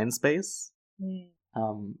mind space.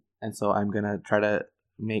 And so I'm gonna try to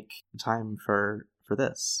make time for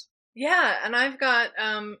this. Yeah, and I've got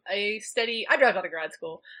a steady. I dropped out of grad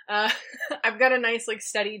school. I've got a nice like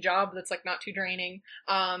steady job that's like not too draining.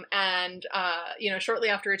 And you know, shortly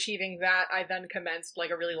after achieving that, I then commenced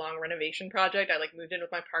like a really long renovation project. I like moved in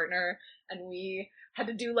with my partner, and we had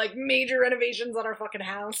to do like major renovations on our fucking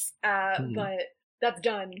house. But that's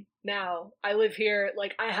done now. I live here.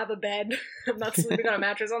 Like I have a bed. I'm not sleeping on a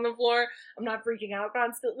mattress on the floor. I'm not freaking out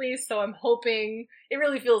constantly. So I'm hoping it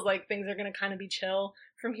really feels like things are gonna kind of be chill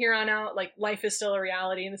from here on out. Like life is still a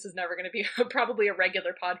reality, and this is never going to be probably a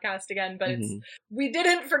regular podcast again, but it's we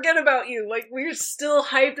didn't forget about you. Like we're still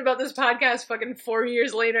hyped about this podcast fucking 4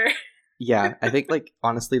 years later. Yeah, I think like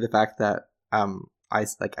honestly the fact that I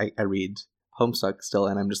read Homestuck still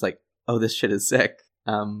and I'm just like, oh, this shit is sick,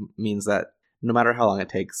 means that no matter how long it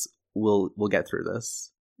takes, we'll get through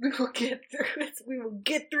this. We will get through it. We will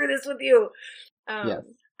get through this with you. Yes.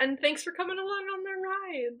 And thanks for coming along on the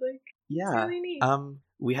ride. Like, yeah, it's really neat.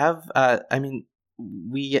 We have. I mean,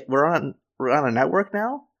 we're on a network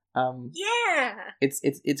now. Yeah.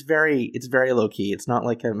 It's very low key. It's not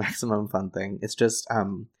like a Maximum Fun thing. It's just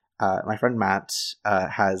my friend Matt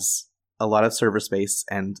has a lot of server space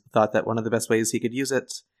and thought that one of the best ways he could use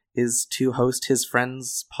it is to host his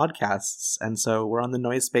friends' podcasts, and so we're on the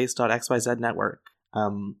Noisepace.xyz network.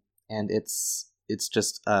 And it's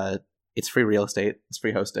just it's free real estate. It's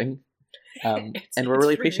free hosting. And we're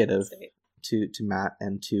really appreciative to Matt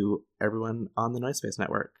and to everyone on the Noisepace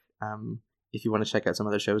network. If you want to check out some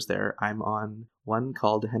other shows there, I'm on one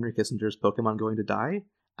called Henry Kissinger's Pokemon Going to Die,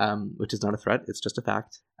 which is not a threat, it's just a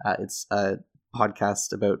fact. It's a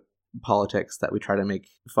podcast about politics that we try to make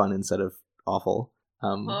fun instead of awful.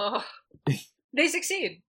 They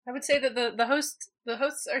succeed. I would say that the hosts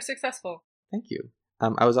are successful. Thank you.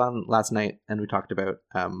 I was on last night and we talked about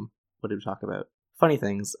what did we talk about? Funny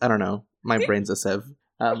things. I don't know. My brain's a sieve.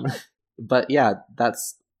 But yeah,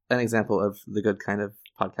 that's an example of the good kind of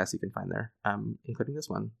podcast you can find there, including this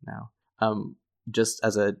one now. Just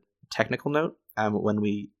as a technical note, when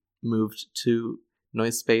we moved to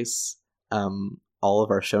Noisepace, all of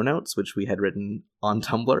our show notes, which we had written on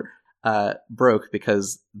Tumblr, broke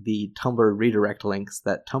because the Tumblr redirect links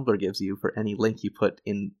that Tumblr gives you for any link you put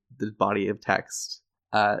in the body of text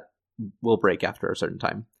will break after a certain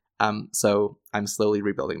time. So I'm slowly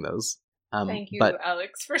rebuilding those. Thank you,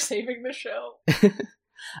 Alex, for saving the show.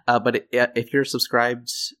 But if you're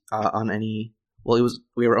subscribed on any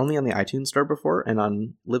we were only on the iTunes store before and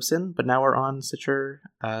on Libsyn, but now we're on Stitcher,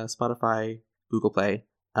 Spotify, Google Play.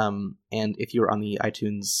 And if you're on the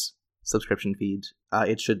iTunes subscription feed,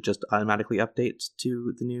 it should just automatically update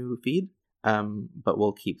to the new feed. But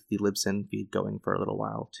we'll keep the Libsyn feed going for a little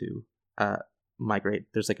while to migrate.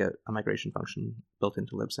 There's like a migration function built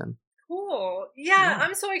into Libsyn. Cool. Yeah,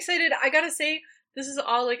 I'm so excited. I gotta say, this is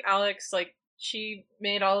all like Alex, like she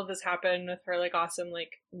made all of this happen with her like awesome like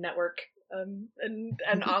network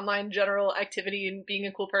and online general activity and being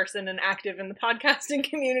a cool person and active in the podcasting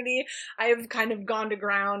community. I have kind of gone to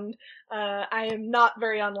ground. I am not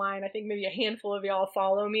very online. I think maybe a handful of y'all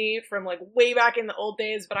follow me from like way back in the old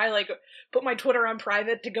days, but I like put my Twitter on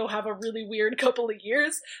private to go have a really weird couple of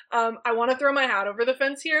years. I want to throw my hat over the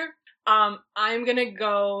fence here. I'm gonna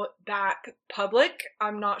go back public.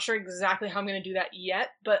 I'm not sure exactly how I'm gonna do that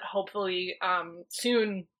yet, but hopefully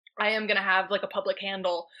soon I am gonna have like a public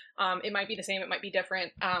handle. It might be the same, it might be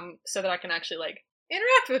different, so that I can actually like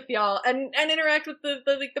interact with y'all and interact with the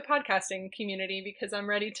podcasting community, because I'm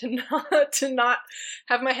ready to not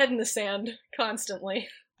have my head in the sand constantly.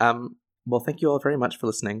 Well, thank you all very much for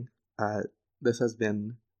listening. This has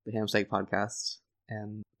been the Hamsteak Podcast,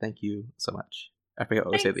 and thank you so much. I forget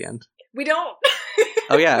what we say at the end. We don't.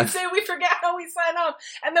 Oh, yeah. we forget how we sign off,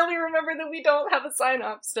 and then we remember that we don't have a sign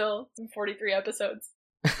off still. It's in 43 episodes.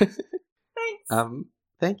 Thanks.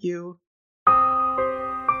 Thank you.